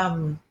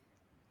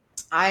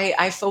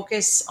 I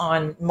focus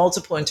on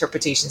multiple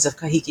interpretations of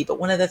kahiki, but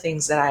one of the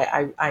things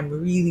that I'm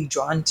really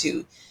drawn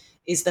to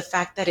is the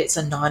fact that it's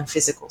a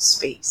non-physical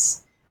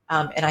space.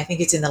 And I think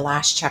it's in the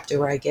last chapter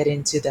where I get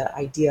into the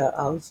idea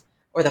of,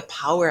 or the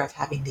power of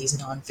having these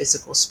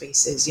non-physical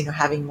spaces,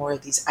 having more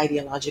of these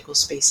ideological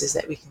spaces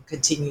that we can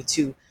continue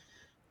to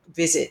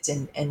visit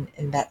and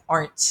that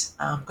aren't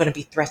going to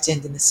be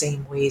threatened in the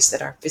same ways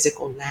that our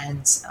physical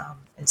lands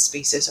and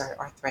spaces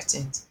are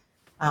threatened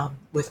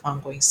with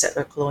ongoing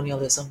settler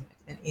colonialism,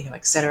 and,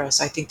 et cetera.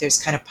 So I think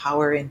there's kind of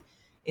power in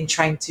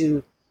trying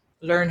to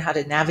learn how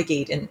to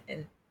navigate and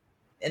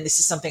this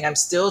is something I'm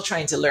still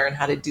trying to learn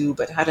how to do,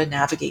 but how to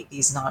navigate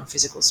these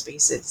non-physical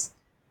spaces.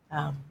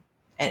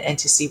 And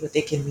to see what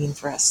they can mean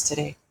for us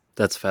today.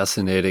 That's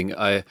fascinating.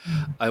 I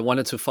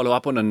wanted to follow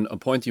up on a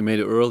point you made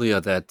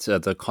earlier that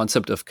the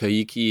concept of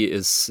kahiki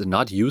is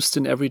not used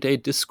in everyday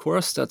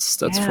discourse. That's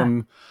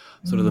from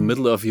sort of the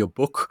middle of your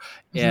book.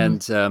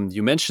 And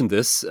you mentioned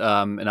this,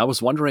 and I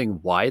was wondering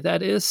why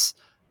that is.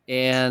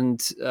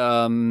 And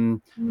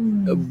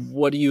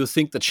what do you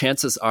think the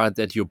chances are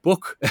that your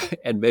book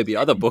and maybe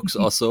other books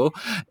also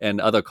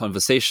and other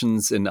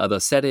conversations in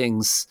other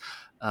settings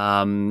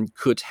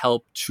could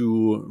help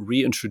to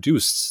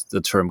reintroduce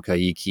the term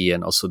kahiki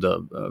and also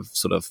the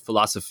sort of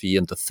philosophy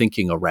and the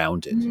thinking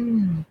around it?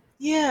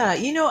 Yeah,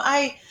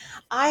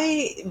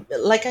 I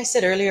like I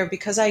said earlier,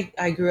 because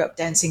I grew up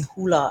dancing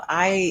hula,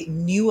 I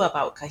knew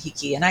about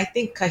kahiki, and I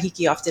think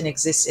kahiki often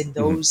exists in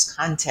those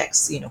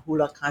contexts,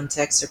 hula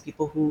contexts, or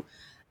people who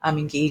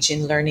engage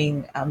in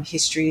learning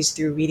histories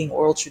through reading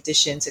oral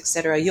traditions,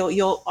 etc.,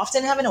 you'll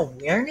often have an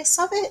awareness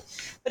of it,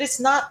 but it's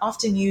not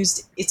often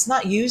used. It's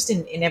not used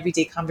in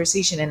everyday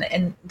conversation,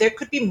 and there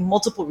could be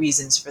multiple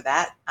reasons for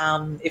that.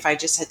 If I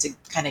just had to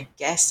kind of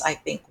guess, I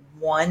think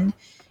one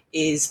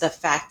is the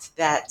fact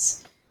that,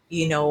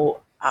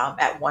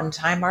 at one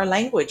time our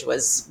language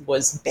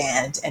was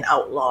banned and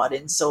outlawed,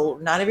 and so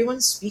not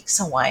everyone speaks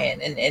Hawaiian,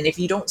 and if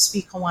you don't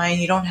speak Hawaiian,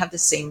 you don't have the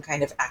same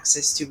kind of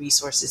access to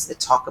resources that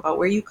talk about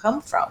where you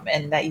come from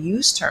and that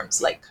use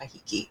terms like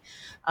kahiki.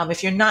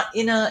 If you're not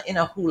in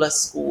a hula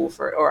school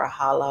or a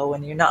halau,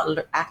 and you're not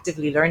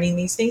actively learning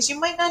these things, you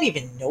might not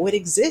even know it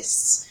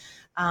exists.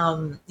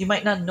 You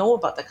might not know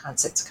about the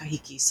concept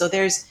kahiki. So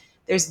there's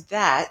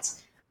that.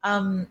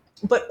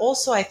 But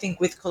also, I think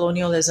with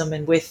colonialism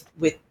and with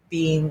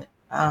being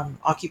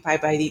occupied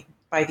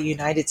by the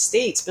United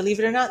States, believe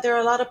it or not, there are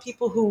a lot of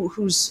people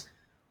whose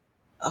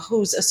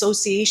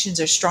associations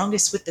are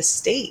strongest with the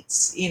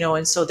states,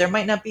 and so there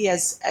might not be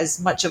as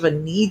much of a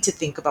need to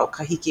think about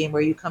kahiki and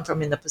where you come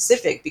from in the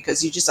Pacific,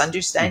 because you just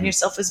understand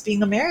yourself as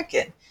being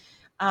American.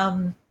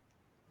 And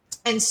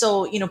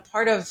so,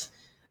 part of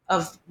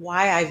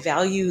why I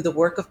value the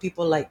work of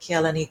people like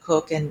Kealani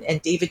Cook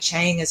and David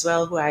Chang as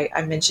well, who I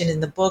mentioned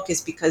in the book,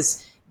 is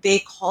because they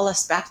call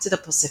us back to the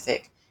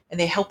Pacific, and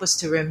they help us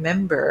to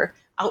remember,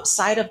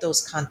 outside of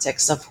those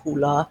contexts of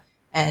hula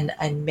and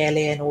mele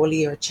and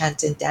oli, or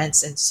chant and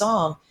dance and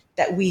song,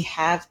 that we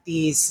have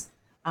these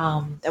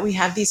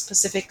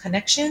Pacific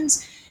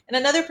connections. And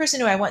another person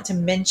who I want to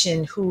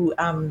mention, who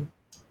and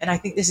I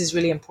think this is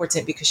really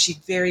important because she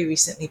very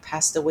recently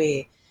passed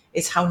away,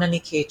 is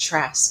Haunani-Kay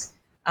Trask.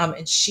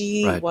 And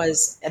she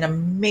was an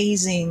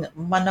amazing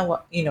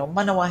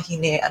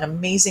manawahine, an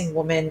amazing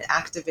woman,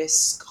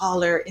 activist,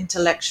 scholar,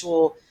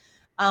 intellectual.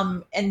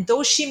 And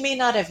though she may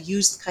not have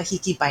used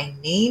kahiki by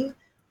name,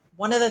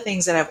 one of the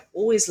things that I've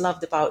always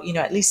loved about,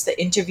 at least the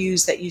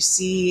interviews that you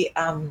see,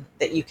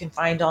 that you can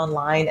find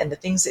online, and the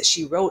things that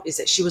she wrote, is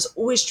that she was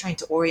always trying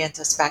to orient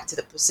us back to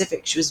the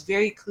Pacific. She was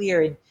very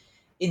clear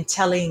in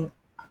telling,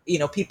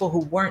 people who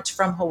weren't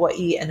from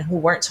Hawaii and who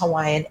weren't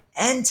Hawaiian,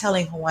 and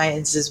telling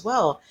Hawaiians as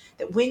well,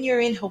 that when you're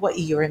in Hawaii,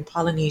 you're in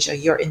Polynesia,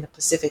 you're in the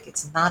Pacific,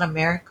 it's not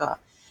America.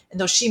 And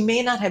though she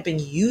may not have been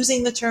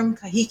using the term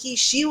kahiki,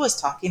 she was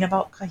talking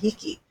about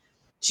kahiki.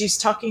 She's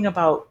talking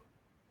about,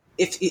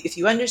 if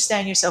you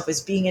understand yourself as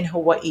being in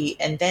Hawaii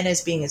and then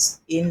as being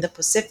in the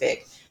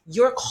Pacific,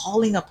 you're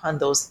calling upon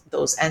those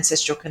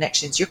ancestral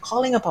connections. You're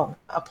calling upon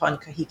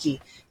kahiki,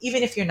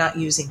 even if you're not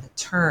using the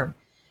term.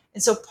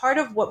 And so part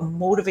of what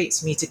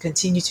motivates me to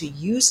continue to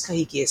use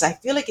kahiki is I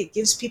feel like it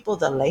gives people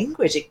the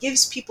language. It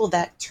gives people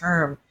that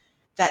term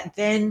that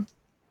then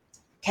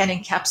can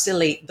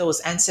encapsulate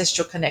those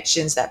ancestral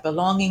connections, that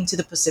belonging to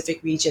the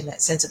Pacific region,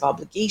 that sense of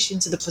obligation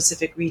to the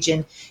Pacific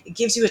region. It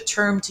gives you a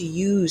term to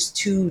use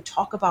to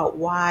talk about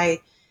why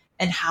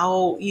and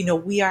how,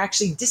 we are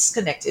actually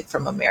disconnected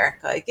from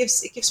America. It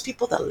gives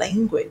people the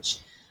language.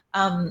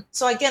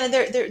 So again,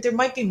 there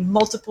might be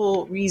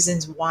multiple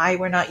reasons why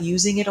we're not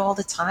using it all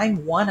the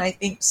time. One, I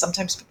think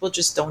sometimes people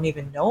just don't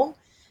even know.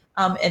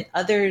 And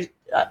other,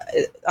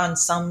 on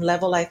some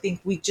level, I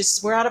think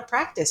we're out of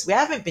practice. We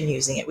haven't been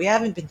using it. We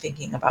haven't been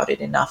thinking about it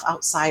enough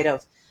outside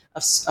of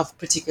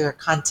particular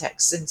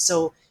contexts. And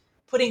so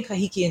putting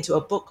kahiki into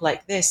a book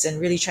like this and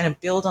really trying to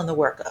build on the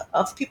work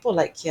of people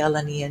like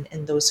Kealani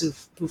and those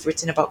who've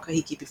written about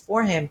kahiki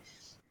before him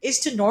is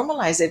to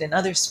normalize it in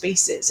other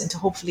spaces and to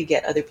hopefully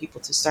get other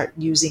people to start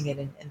using it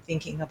and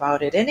thinking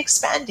about it and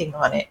expanding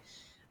on it.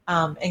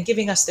 And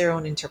giving us their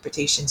own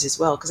interpretations as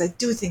well, because I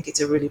do think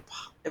it's a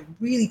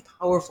really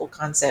powerful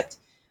concept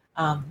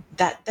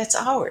that's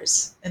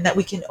ours, and that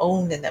we can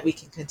own, and that we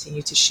can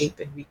continue to shape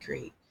and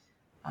recreate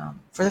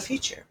for the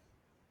future.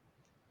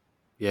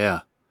 Yeah,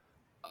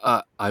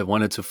 I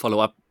wanted to follow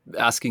up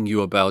asking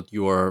you about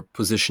your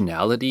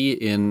positionality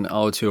in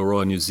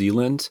Aotearoa, New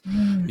Zealand.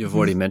 Mm-hmm. You've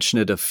already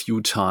mentioned it a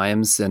few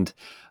times, and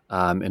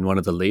in one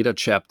of the later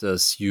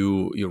chapters,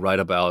 you write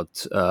about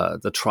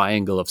the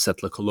triangle of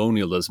settler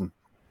colonialism.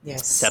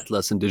 Yes.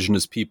 Settlers,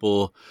 indigenous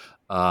people,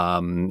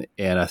 and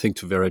I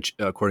think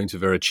according to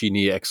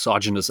Veracini,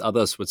 exogenous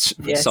others, which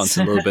sounds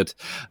a little bit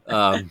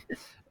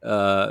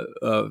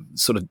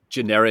sort of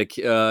generic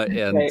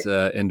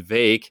and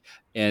vague.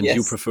 And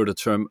you prefer the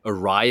term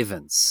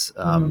arrivants.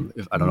 I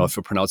don't know if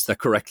I pronounced that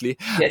correctly.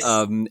 Yes.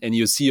 And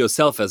you see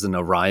yourself as an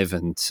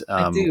arrivant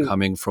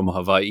coming from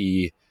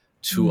Hawaii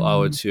to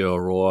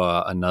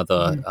Aotearoa,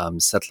 another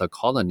settler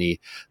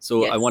colony.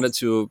 So I wanted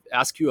to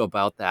ask you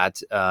about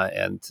that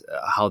and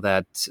how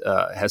that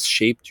has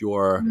shaped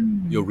your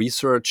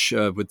research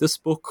with this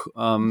book,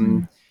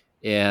 and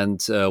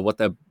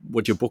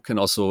what your book can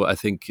also, I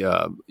think,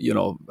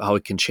 how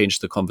it can change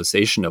the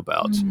conversation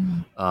about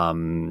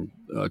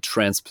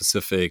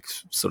trans-Pacific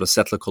sort of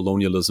settler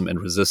colonialism and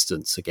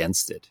resistance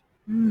against it.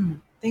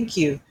 Thank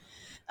you.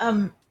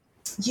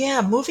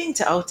 Moving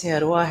to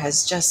Aotearoa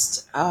has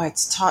just,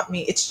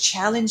 it's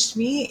challenged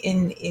me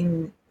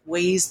in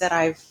ways that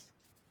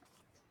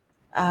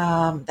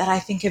that I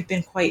think have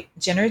been quite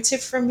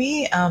generative for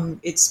me.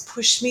 It's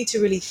pushed me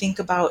to really think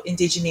about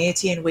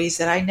indigeneity in ways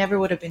that I never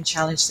would have been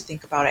challenged to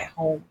think about at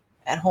home.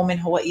 At home in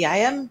Hawaii, I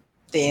am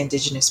the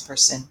indigenous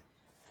person.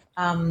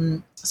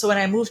 So when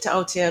I moved to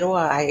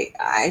Aotearoa,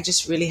 I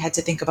just really had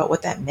to think about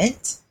what that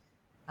meant.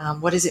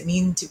 What does it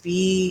mean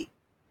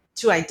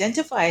to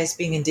identify as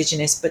being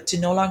indigenous, but to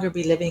no longer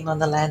be living on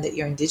the land that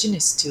you're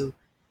indigenous to?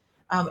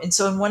 And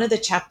so in one of the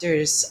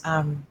chapters,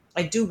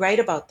 I do write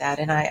about that,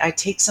 and I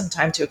take some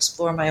time to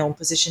explore my own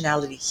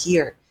positionality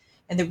here.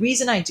 And the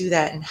reason I do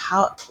that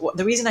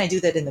the reason I do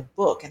that in the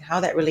book and how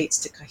that relates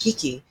to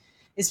Kahiki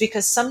is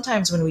because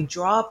sometimes when we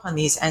draw upon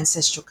these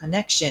ancestral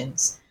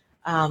connections,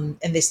 and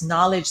this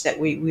knowledge that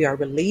we are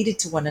related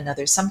to one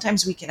another,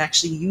 sometimes we can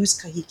actually use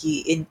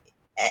Kahiki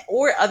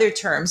or other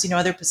terms.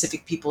 Other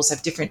Pacific peoples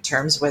have different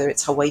terms, whether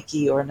it's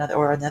Hawaii or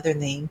another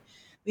name.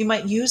 We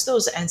might use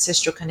those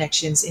ancestral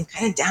connections in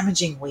kind of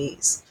damaging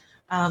ways.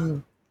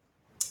 Um,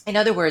 in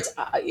other words,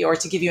 or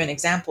to give you an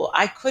example,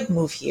 I could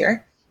move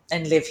here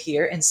and live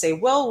here and say,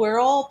 well, we're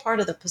all part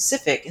of the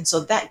Pacific. And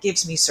so that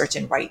gives me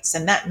certain rights.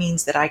 And that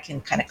means that I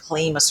can kind of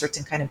claim a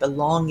certain kind of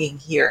belonging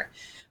here.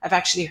 I've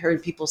actually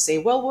heard people say,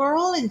 well, we're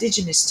all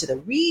indigenous to the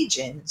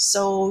region.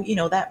 So,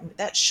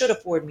 that should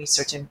afford me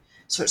certain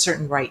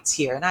rights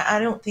here. And I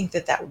don't think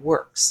that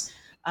works.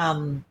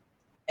 And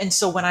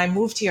so when I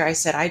moved here, I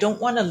said, I don't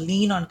want to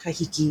lean on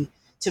Kahiki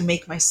to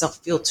make myself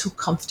feel too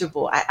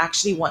comfortable. I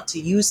actually want to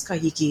use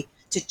Kahiki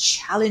to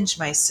challenge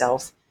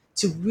myself,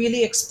 to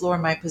really explore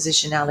my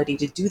positionality,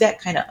 to do that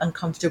kind of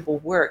uncomfortable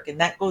work. And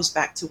that goes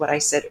back to what I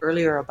said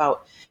earlier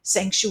about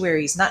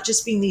sanctuaries, not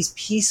just being these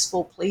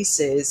peaceful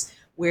places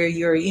where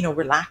you're,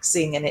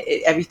 relaxing and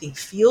everything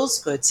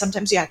feels good.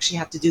 Sometimes you actually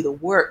have to do the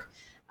work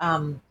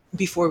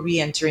before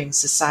re-entering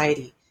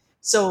society.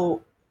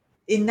 So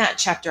in that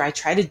chapter, I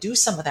try to do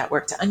some of that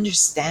work to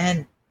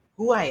understand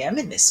who I am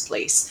in this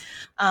place.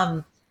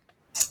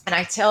 And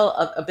I tell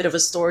a bit of a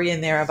story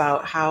in there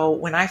about how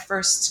when I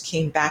first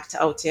came back to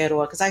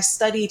Aotearoa, because I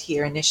studied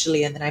here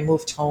initially and then I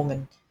moved home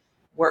and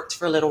worked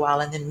for a little while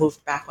and then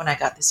moved back when I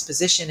got this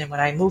position. And when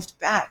I moved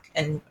back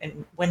and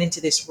went into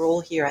this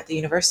role here at the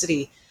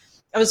university,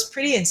 I was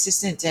pretty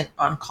insistent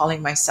on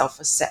calling myself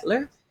a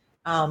settler.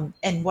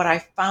 And what I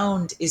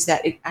found is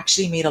that it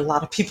actually made a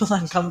lot of people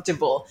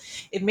uncomfortable.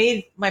 It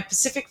made my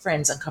Pacific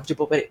friends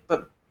uncomfortable,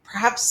 but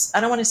perhaps, I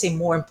don't want to say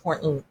more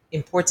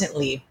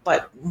importantly,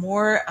 but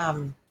more,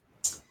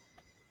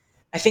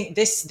 I think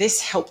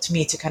this helped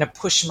me to kind of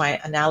push my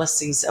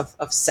analyses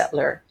of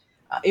settler.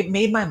 It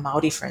made my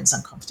Maori friends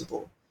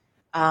uncomfortable.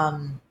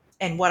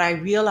 And what I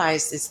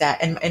realized is that,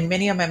 and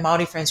many of my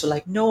Maori friends were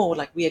like, no,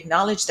 like, we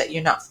acknowledge that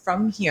you're not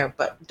from here,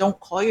 but don't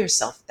call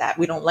yourself that.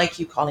 We don't like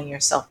you calling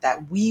yourself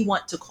that. We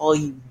want to call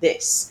you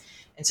this.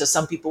 And so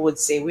some people would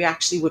say, we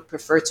actually would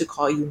prefer to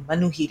call you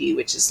manuhiri,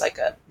 which is like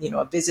a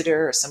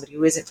visitor or somebody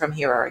who isn't from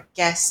here, or a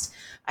guest.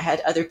 I had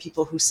other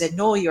people who said,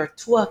 no, you're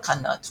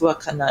tuakana.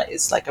 Tuakana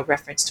is like a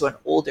reference to an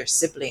older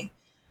sibling.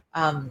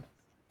 And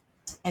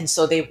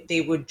so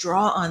they would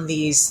draw on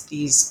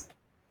these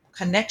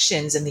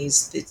connections and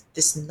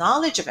this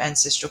knowledge of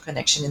ancestral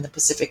connection in the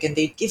Pacific, and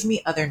they'd give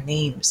me other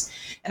names.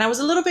 And I was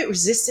a little bit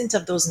resistant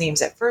of those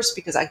names at first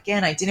because,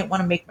 again, I didn't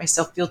want to make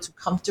myself feel too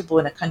comfortable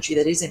in a country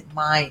that isn't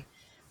mine,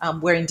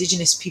 where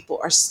Indigenous people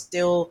are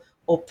still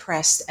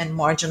oppressed and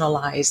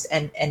marginalized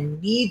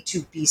and need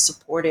to be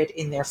supported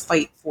in their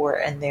fight for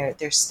and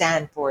their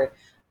stand for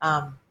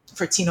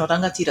Tino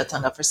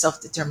Rangatiratanga, for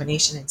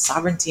self-determination and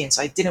sovereignty. And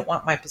so I didn't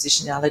want my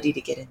positionality to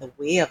get in the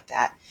way of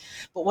that.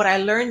 But what I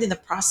learned in the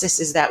process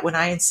is that when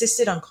I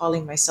insisted on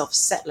calling myself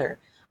settler,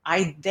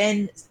 I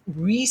then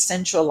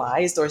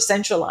re-centralized or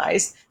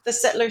centralized the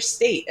settler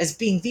state as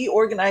being the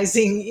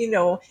organizing,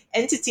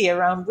 entity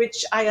around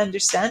which I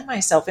understand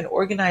myself and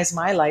organize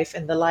my life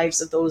and the lives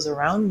of those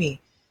around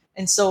me.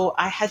 And so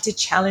I had to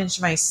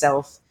challenge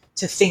myself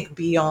to think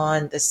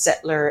beyond the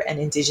settler and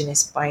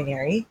Indigenous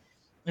binary.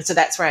 And so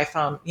that's where I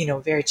found,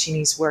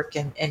 Veracini's work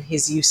and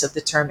his use of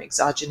the term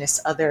exogenous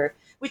other,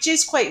 which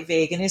is quite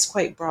vague and is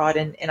quite broad.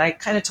 And I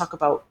kind of talk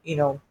about,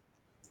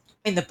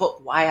 in the book,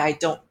 why I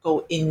don't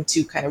go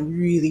into kind of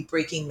really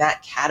breaking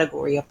that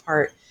category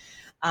apart.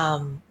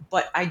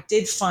 But I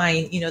did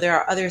find, there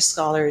are other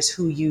scholars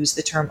who use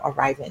the term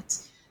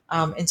arrivant.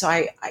 And so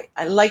I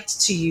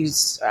liked to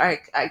use, I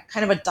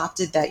kind of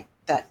adopted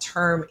that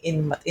term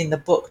in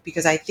the book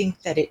because I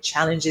think that it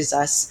challenges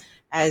us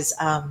as,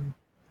 in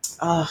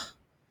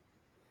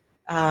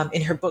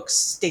her book,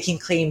 Staking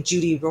Claim,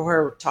 Judy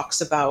Rohr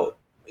talks about,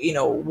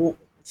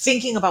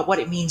 thinking about what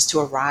it means to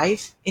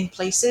arrive in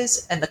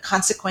places and the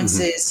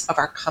consequences of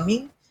our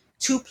coming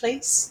to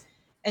place.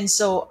 And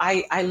so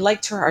I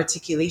liked her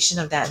articulation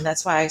of that. And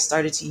that's why I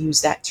started to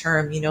use that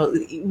term.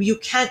 You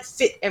can't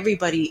fit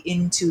everybody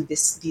into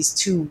these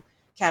two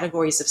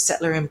categories of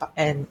settler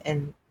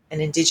and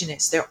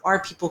Indigenous. There are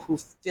people who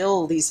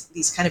fill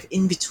these kind of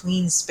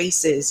in-between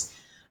spaces.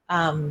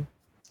 And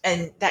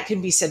that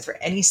can be said for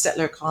any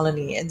settler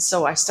colony. And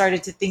so I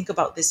started to think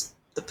about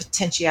the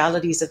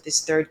potentialities of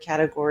this third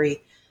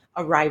category,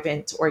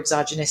 arrivant or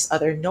exogenous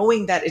other,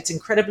 knowing that it's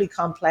incredibly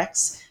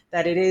complex,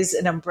 that it is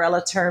an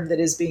umbrella term that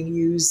is being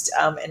used,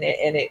 and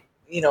it,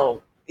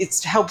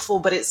 it's helpful,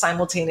 but it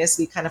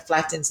simultaneously kind of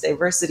flattens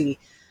diversity.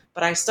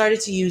 But I started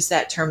to use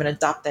that term and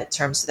adopt that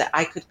term so that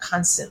I could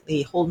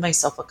constantly hold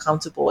myself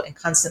accountable and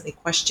constantly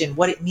question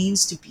what it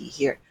means to be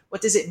here.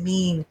 What does it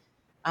mean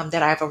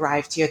that I've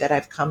arrived here, that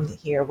I've come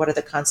here? What are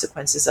the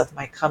consequences of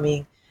my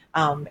coming?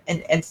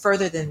 And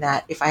further than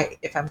that, if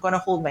I'm going to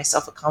hold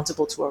myself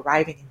accountable to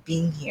arriving and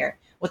being here,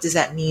 what does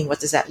that mean?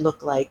 What does that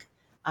look like?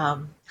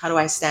 How do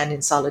I stand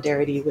in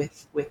solidarity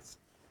with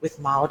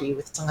Maori,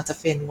 with Tangata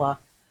Whenua?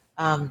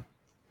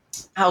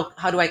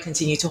 How do I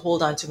continue to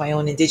hold on to my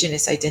own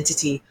Indigenous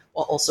identity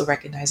while also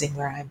recognizing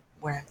where I'm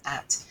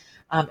at?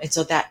 And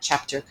so that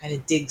chapter kind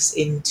of digs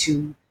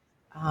into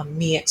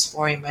me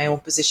exploring my own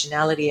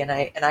positionality, and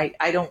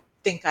I don't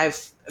think I've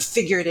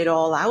figured it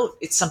all out.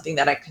 It's something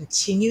that I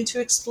continue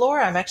to explore.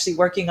 I'm actually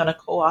working on a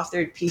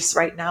co-authored piece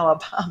right now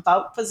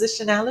about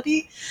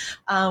positionality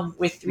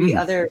with three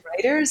other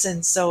writers,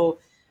 and so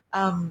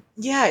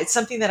it's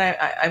something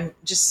that I'm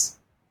just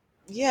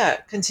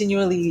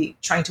continually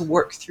trying to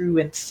work through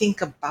and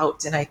think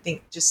about. And I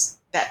think just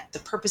that the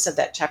purpose of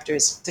that chapter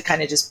is to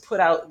kind of just put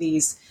out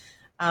these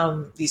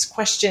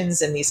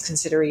questions and these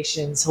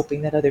considerations,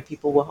 hoping that other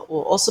people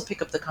will also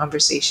pick up the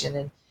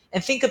conversation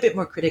and think a bit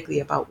more critically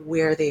about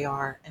where they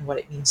are and what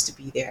it means to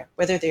be there,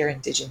 whether they're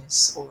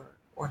Indigenous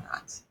or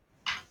not.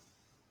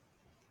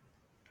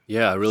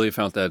 Yeah, I really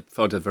found that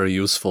very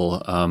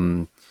useful.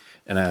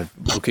 And I'm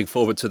looking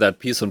forward to that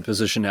piece on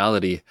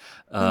positionality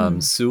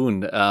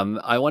soon.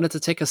 I wanted to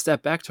take a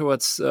step back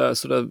towards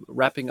sort of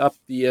wrapping up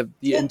the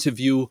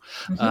interview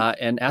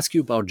and ask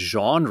you about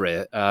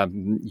genre.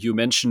 You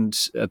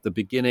mentioned at the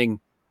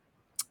beginning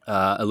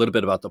a little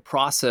bit about the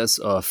process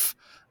of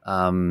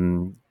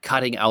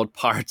cutting out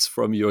parts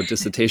from your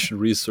dissertation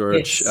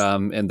research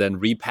and then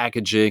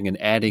repackaging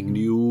and adding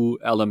new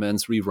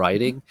elements,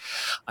 rewriting.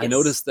 I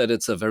noticed that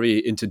it's a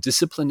very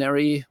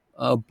interdisciplinary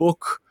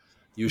book.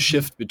 You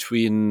shift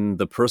between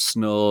the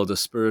personal, the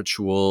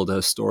spiritual, the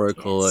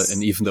historical,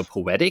 and even the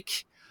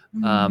poetic.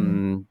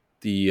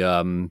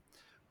 The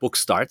book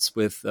starts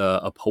with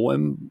a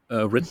poem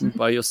written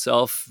by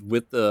yourself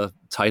with the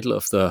title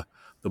of the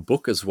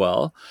book as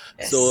well.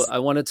 So I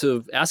wanted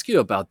to ask you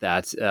about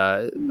that.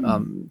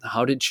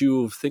 How did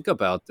you think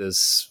about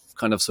this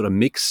kind of sort of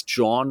mixed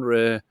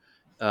genre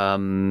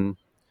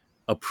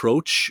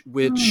approach,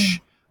 which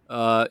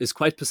is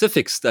quite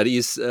Pacific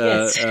studies?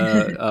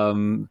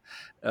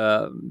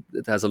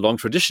 It has a long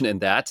tradition in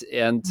that.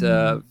 And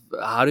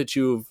how do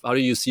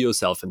you see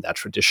yourself in that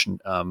tradition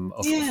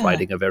of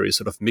writing a very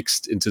sort of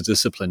mixed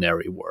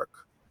interdisciplinary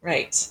work?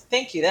 Right.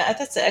 Thank you.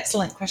 That's an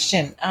excellent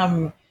question.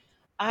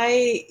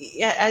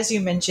 As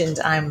you mentioned,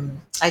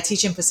 I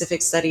teach in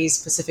Pacific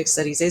Studies. Pacific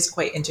Studies is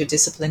quite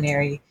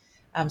interdisciplinary,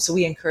 so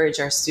we encourage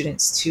our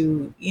students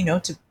to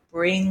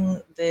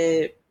bring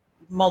the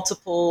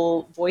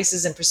multiple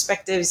voices and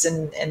perspectives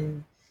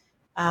and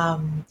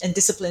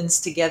disciplines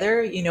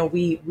together.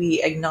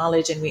 We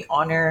acknowledge and we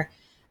honor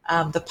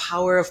the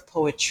power of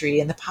poetry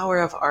and the power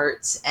of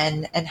art,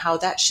 and how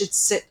that should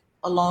sit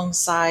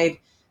alongside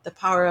the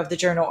power of the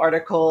journal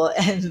article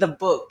and the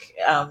book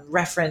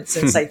reference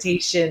and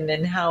citation,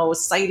 and how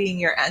citing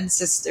your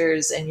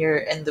ancestors and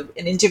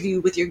an interview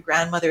with your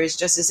grandmother is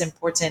just as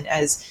important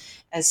as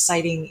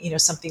citing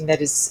something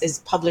that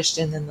is published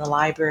in the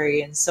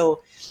library. And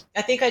so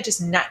I think I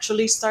just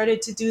naturally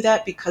started to do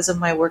that because of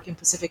my work in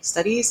Pacific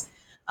Studies.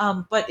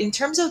 But in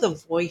terms of the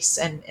voice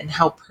and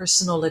how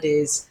personal it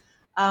is,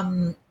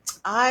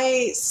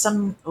 I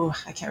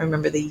can't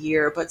remember the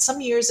year, but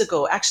some years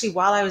ago, actually,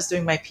 while I was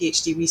doing my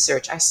PhD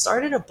research, I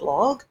started a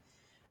blog,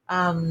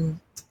 and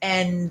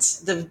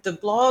the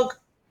blog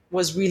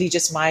was really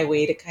just my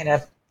way to kind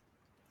of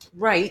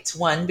write,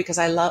 one, because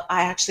I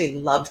actually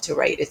love to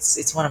write.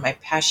 It's one of my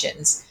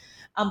passions,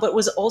 but it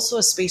was also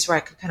a space where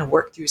I could kind of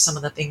work through some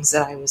of the things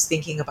that I was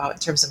thinking about in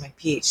terms of my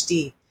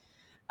PhD.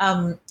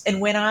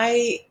 And when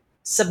I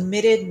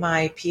submitted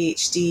my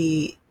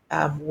PhD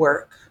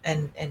work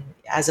and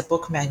as a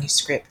book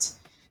manuscript,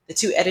 the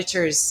two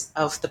editors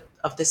of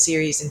the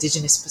series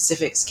Indigenous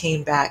Pacifics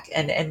came back,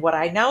 and what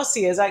I now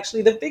see is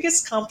actually the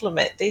biggest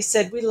compliment. They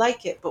said, "We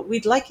like it, but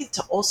we'd like it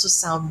to also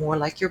sound more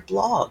like your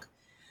blog."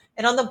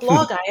 And on the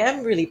blog, I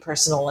am really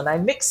personal, and I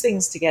mix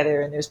things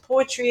together, and there's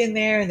poetry in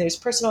there, and there's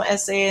personal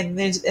essay, and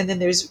then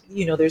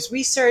there's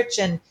research,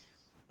 and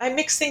I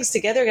mix things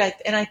together.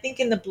 And I think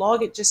in the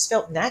blog, it just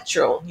felt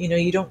natural.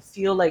 You don't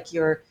feel like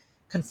you're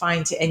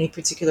confined to any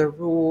particular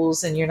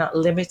rules, and you're not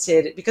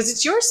limited because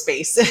it's your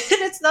space and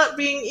it's not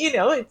being,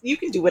 you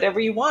can do whatever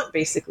you want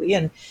basically.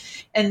 And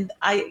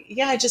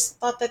I just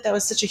thought that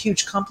was such a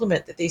huge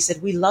compliment that they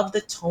said, "We love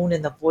the tone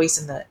and the voice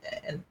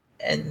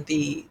and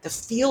the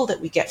feel that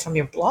we get from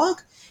your blog.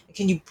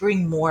 Can you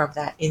bring more of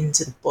that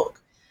into the book?"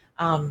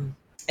 And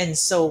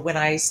so when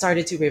I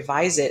started to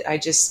revise it,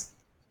 I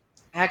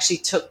actually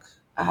took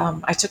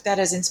that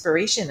as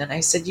inspiration, and I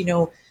said,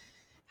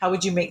 how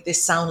would you make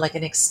this sound like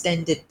an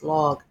extended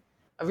blog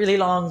really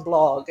long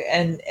blog.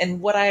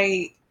 And what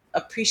I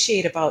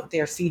appreciate about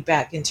their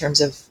feedback in terms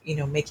of,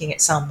 making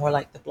it sound more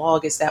like the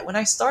blog is that when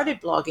I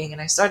started blogging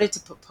and I started to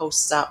put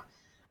posts up,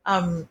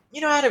 I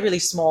had a really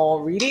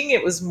small reading.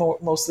 It was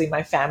mostly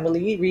my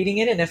family reading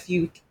it and a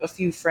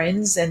few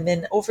friends. And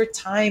then over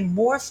time,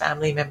 more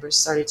family members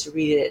started to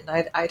read it.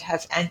 And I'd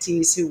have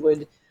aunties who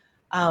would,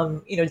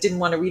 didn't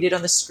want to read it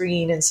on the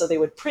screen. And so they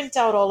would print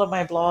out all of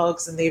my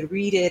blogs and they'd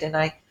read it. And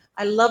I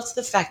loved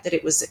the fact that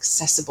it was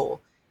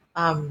accessible,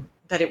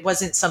 that it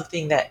wasn't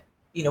something that,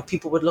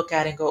 people would look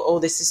at and go, oh,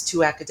 this is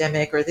too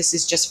academic, or this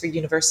is just for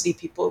university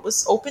people. It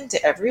was open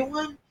to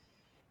everyone.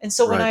 And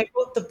so when I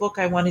wrote the book,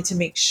 I wanted to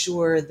make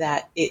sure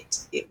that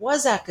it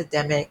was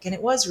academic and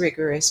it was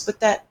rigorous,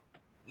 but that,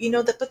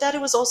 but that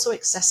it was also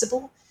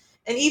accessible.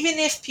 And even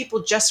if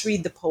people just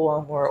read the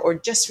poem or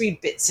just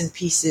read bits and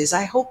pieces,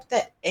 I hope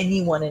that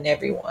anyone and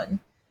everyone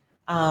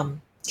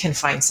can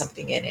find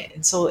something in it.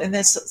 And so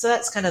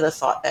that's kind of the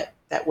thought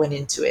that went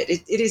into it.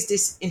 It is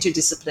this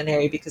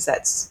interdisciplinary because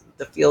that's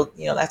the field,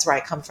 that's where I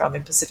come from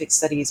in Pacific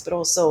Studies, but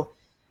also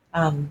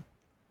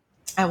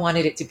I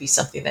wanted it to be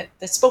something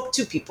that spoke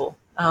to people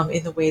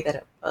in the way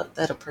that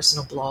a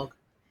personal blog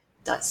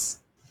does.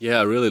 Yeah,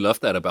 I really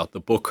love that about the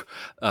book.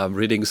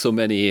 Reading so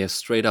many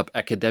straight up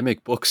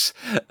academic books,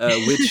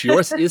 which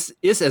yours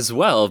is as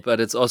well, but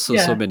it's also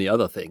so many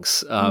other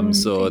things.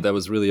 So that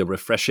was really a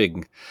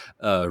refreshing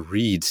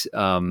read.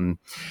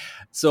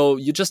 So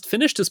you just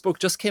finished this book,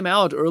 just came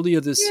out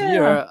earlier this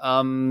year.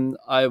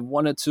 I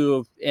wanted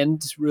to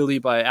end really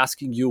by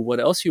asking you what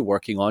else you're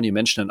working on. You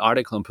mentioned an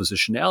article on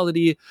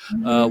positionality.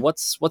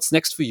 What's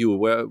next for you?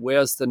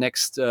 Where's the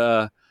next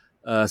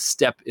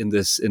step in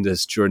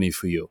this journey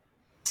for you?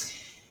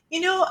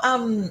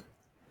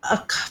 A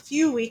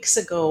few weeks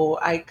ago,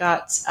 I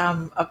got,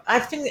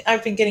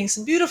 I've been getting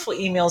some beautiful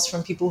emails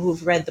from people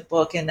who've read the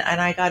book, and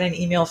I got an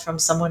email from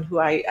someone who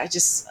I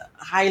just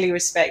highly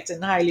respect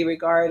and highly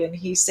regard. And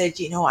he said,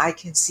 I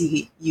can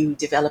see you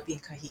developing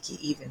Kahiki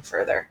even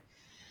further.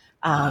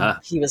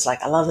 He was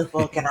like, I love the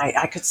book and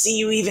I could see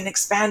you even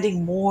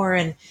expanding more.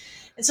 And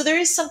so there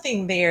is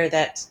something there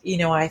that,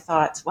 I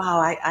thought, wow,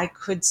 I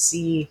could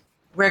see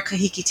where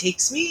Kahiki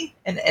takes me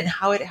and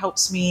how it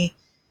helps me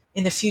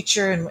in the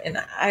future. And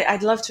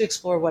I'd love to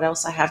explore what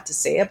else I have to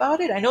say about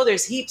it. I know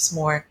there's heaps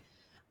more.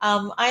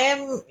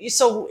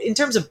 So in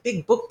terms of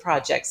big book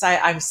projects,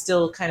 I'm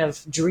still kind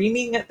of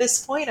dreaming at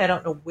this point. I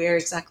don't know where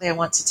exactly I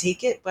want to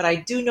take it, but I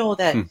do know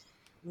that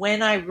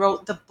when I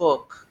wrote the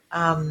book,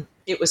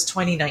 it was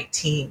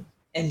 2019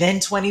 and then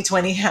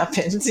 2020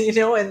 happened,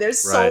 and there's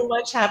so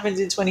much happened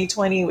in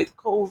 2020 with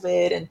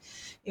COVID and,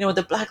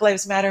 the Black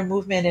Lives Matter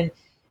movement.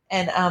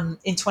 And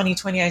in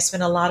 2020, I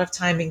spent a lot of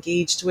time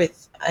engaged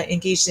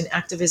in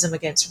activism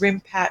against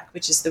RIMPAC,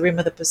 which is the Rim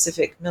of the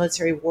Pacific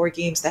military war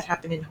games that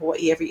happen in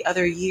Hawaii every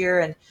other year.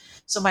 And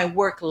so my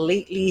work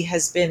lately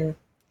has been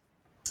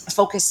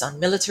focused on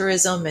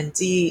militarism and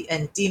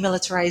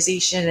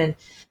demilitarization, and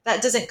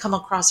that doesn't come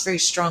across very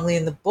strongly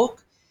in the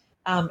book.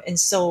 And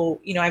so,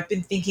 I've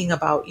been thinking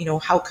about,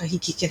 how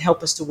Kahiki can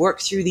help us to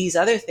work through these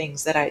other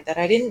things that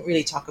I didn't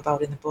really talk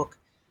about in the book.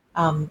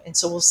 And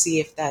so we'll see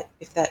if that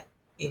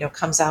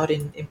comes out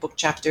in book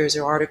chapters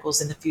or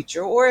articles in the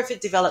future, or if it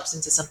develops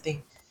into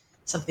something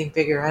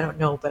bigger. I don't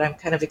know, but I'm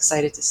kind of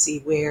excited to see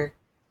where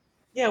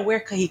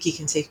Kahiki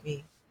can take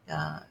me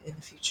in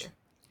the future.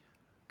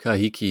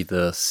 Kahiki,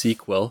 the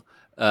sequel.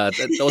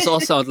 Those all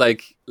sound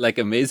like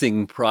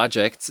amazing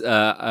projects.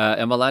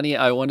 Emalani,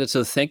 I wanted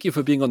to thank you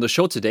for being on the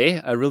show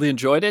today. I really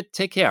enjoyed it.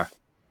 Take care.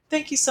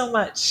 Thank you so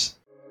much.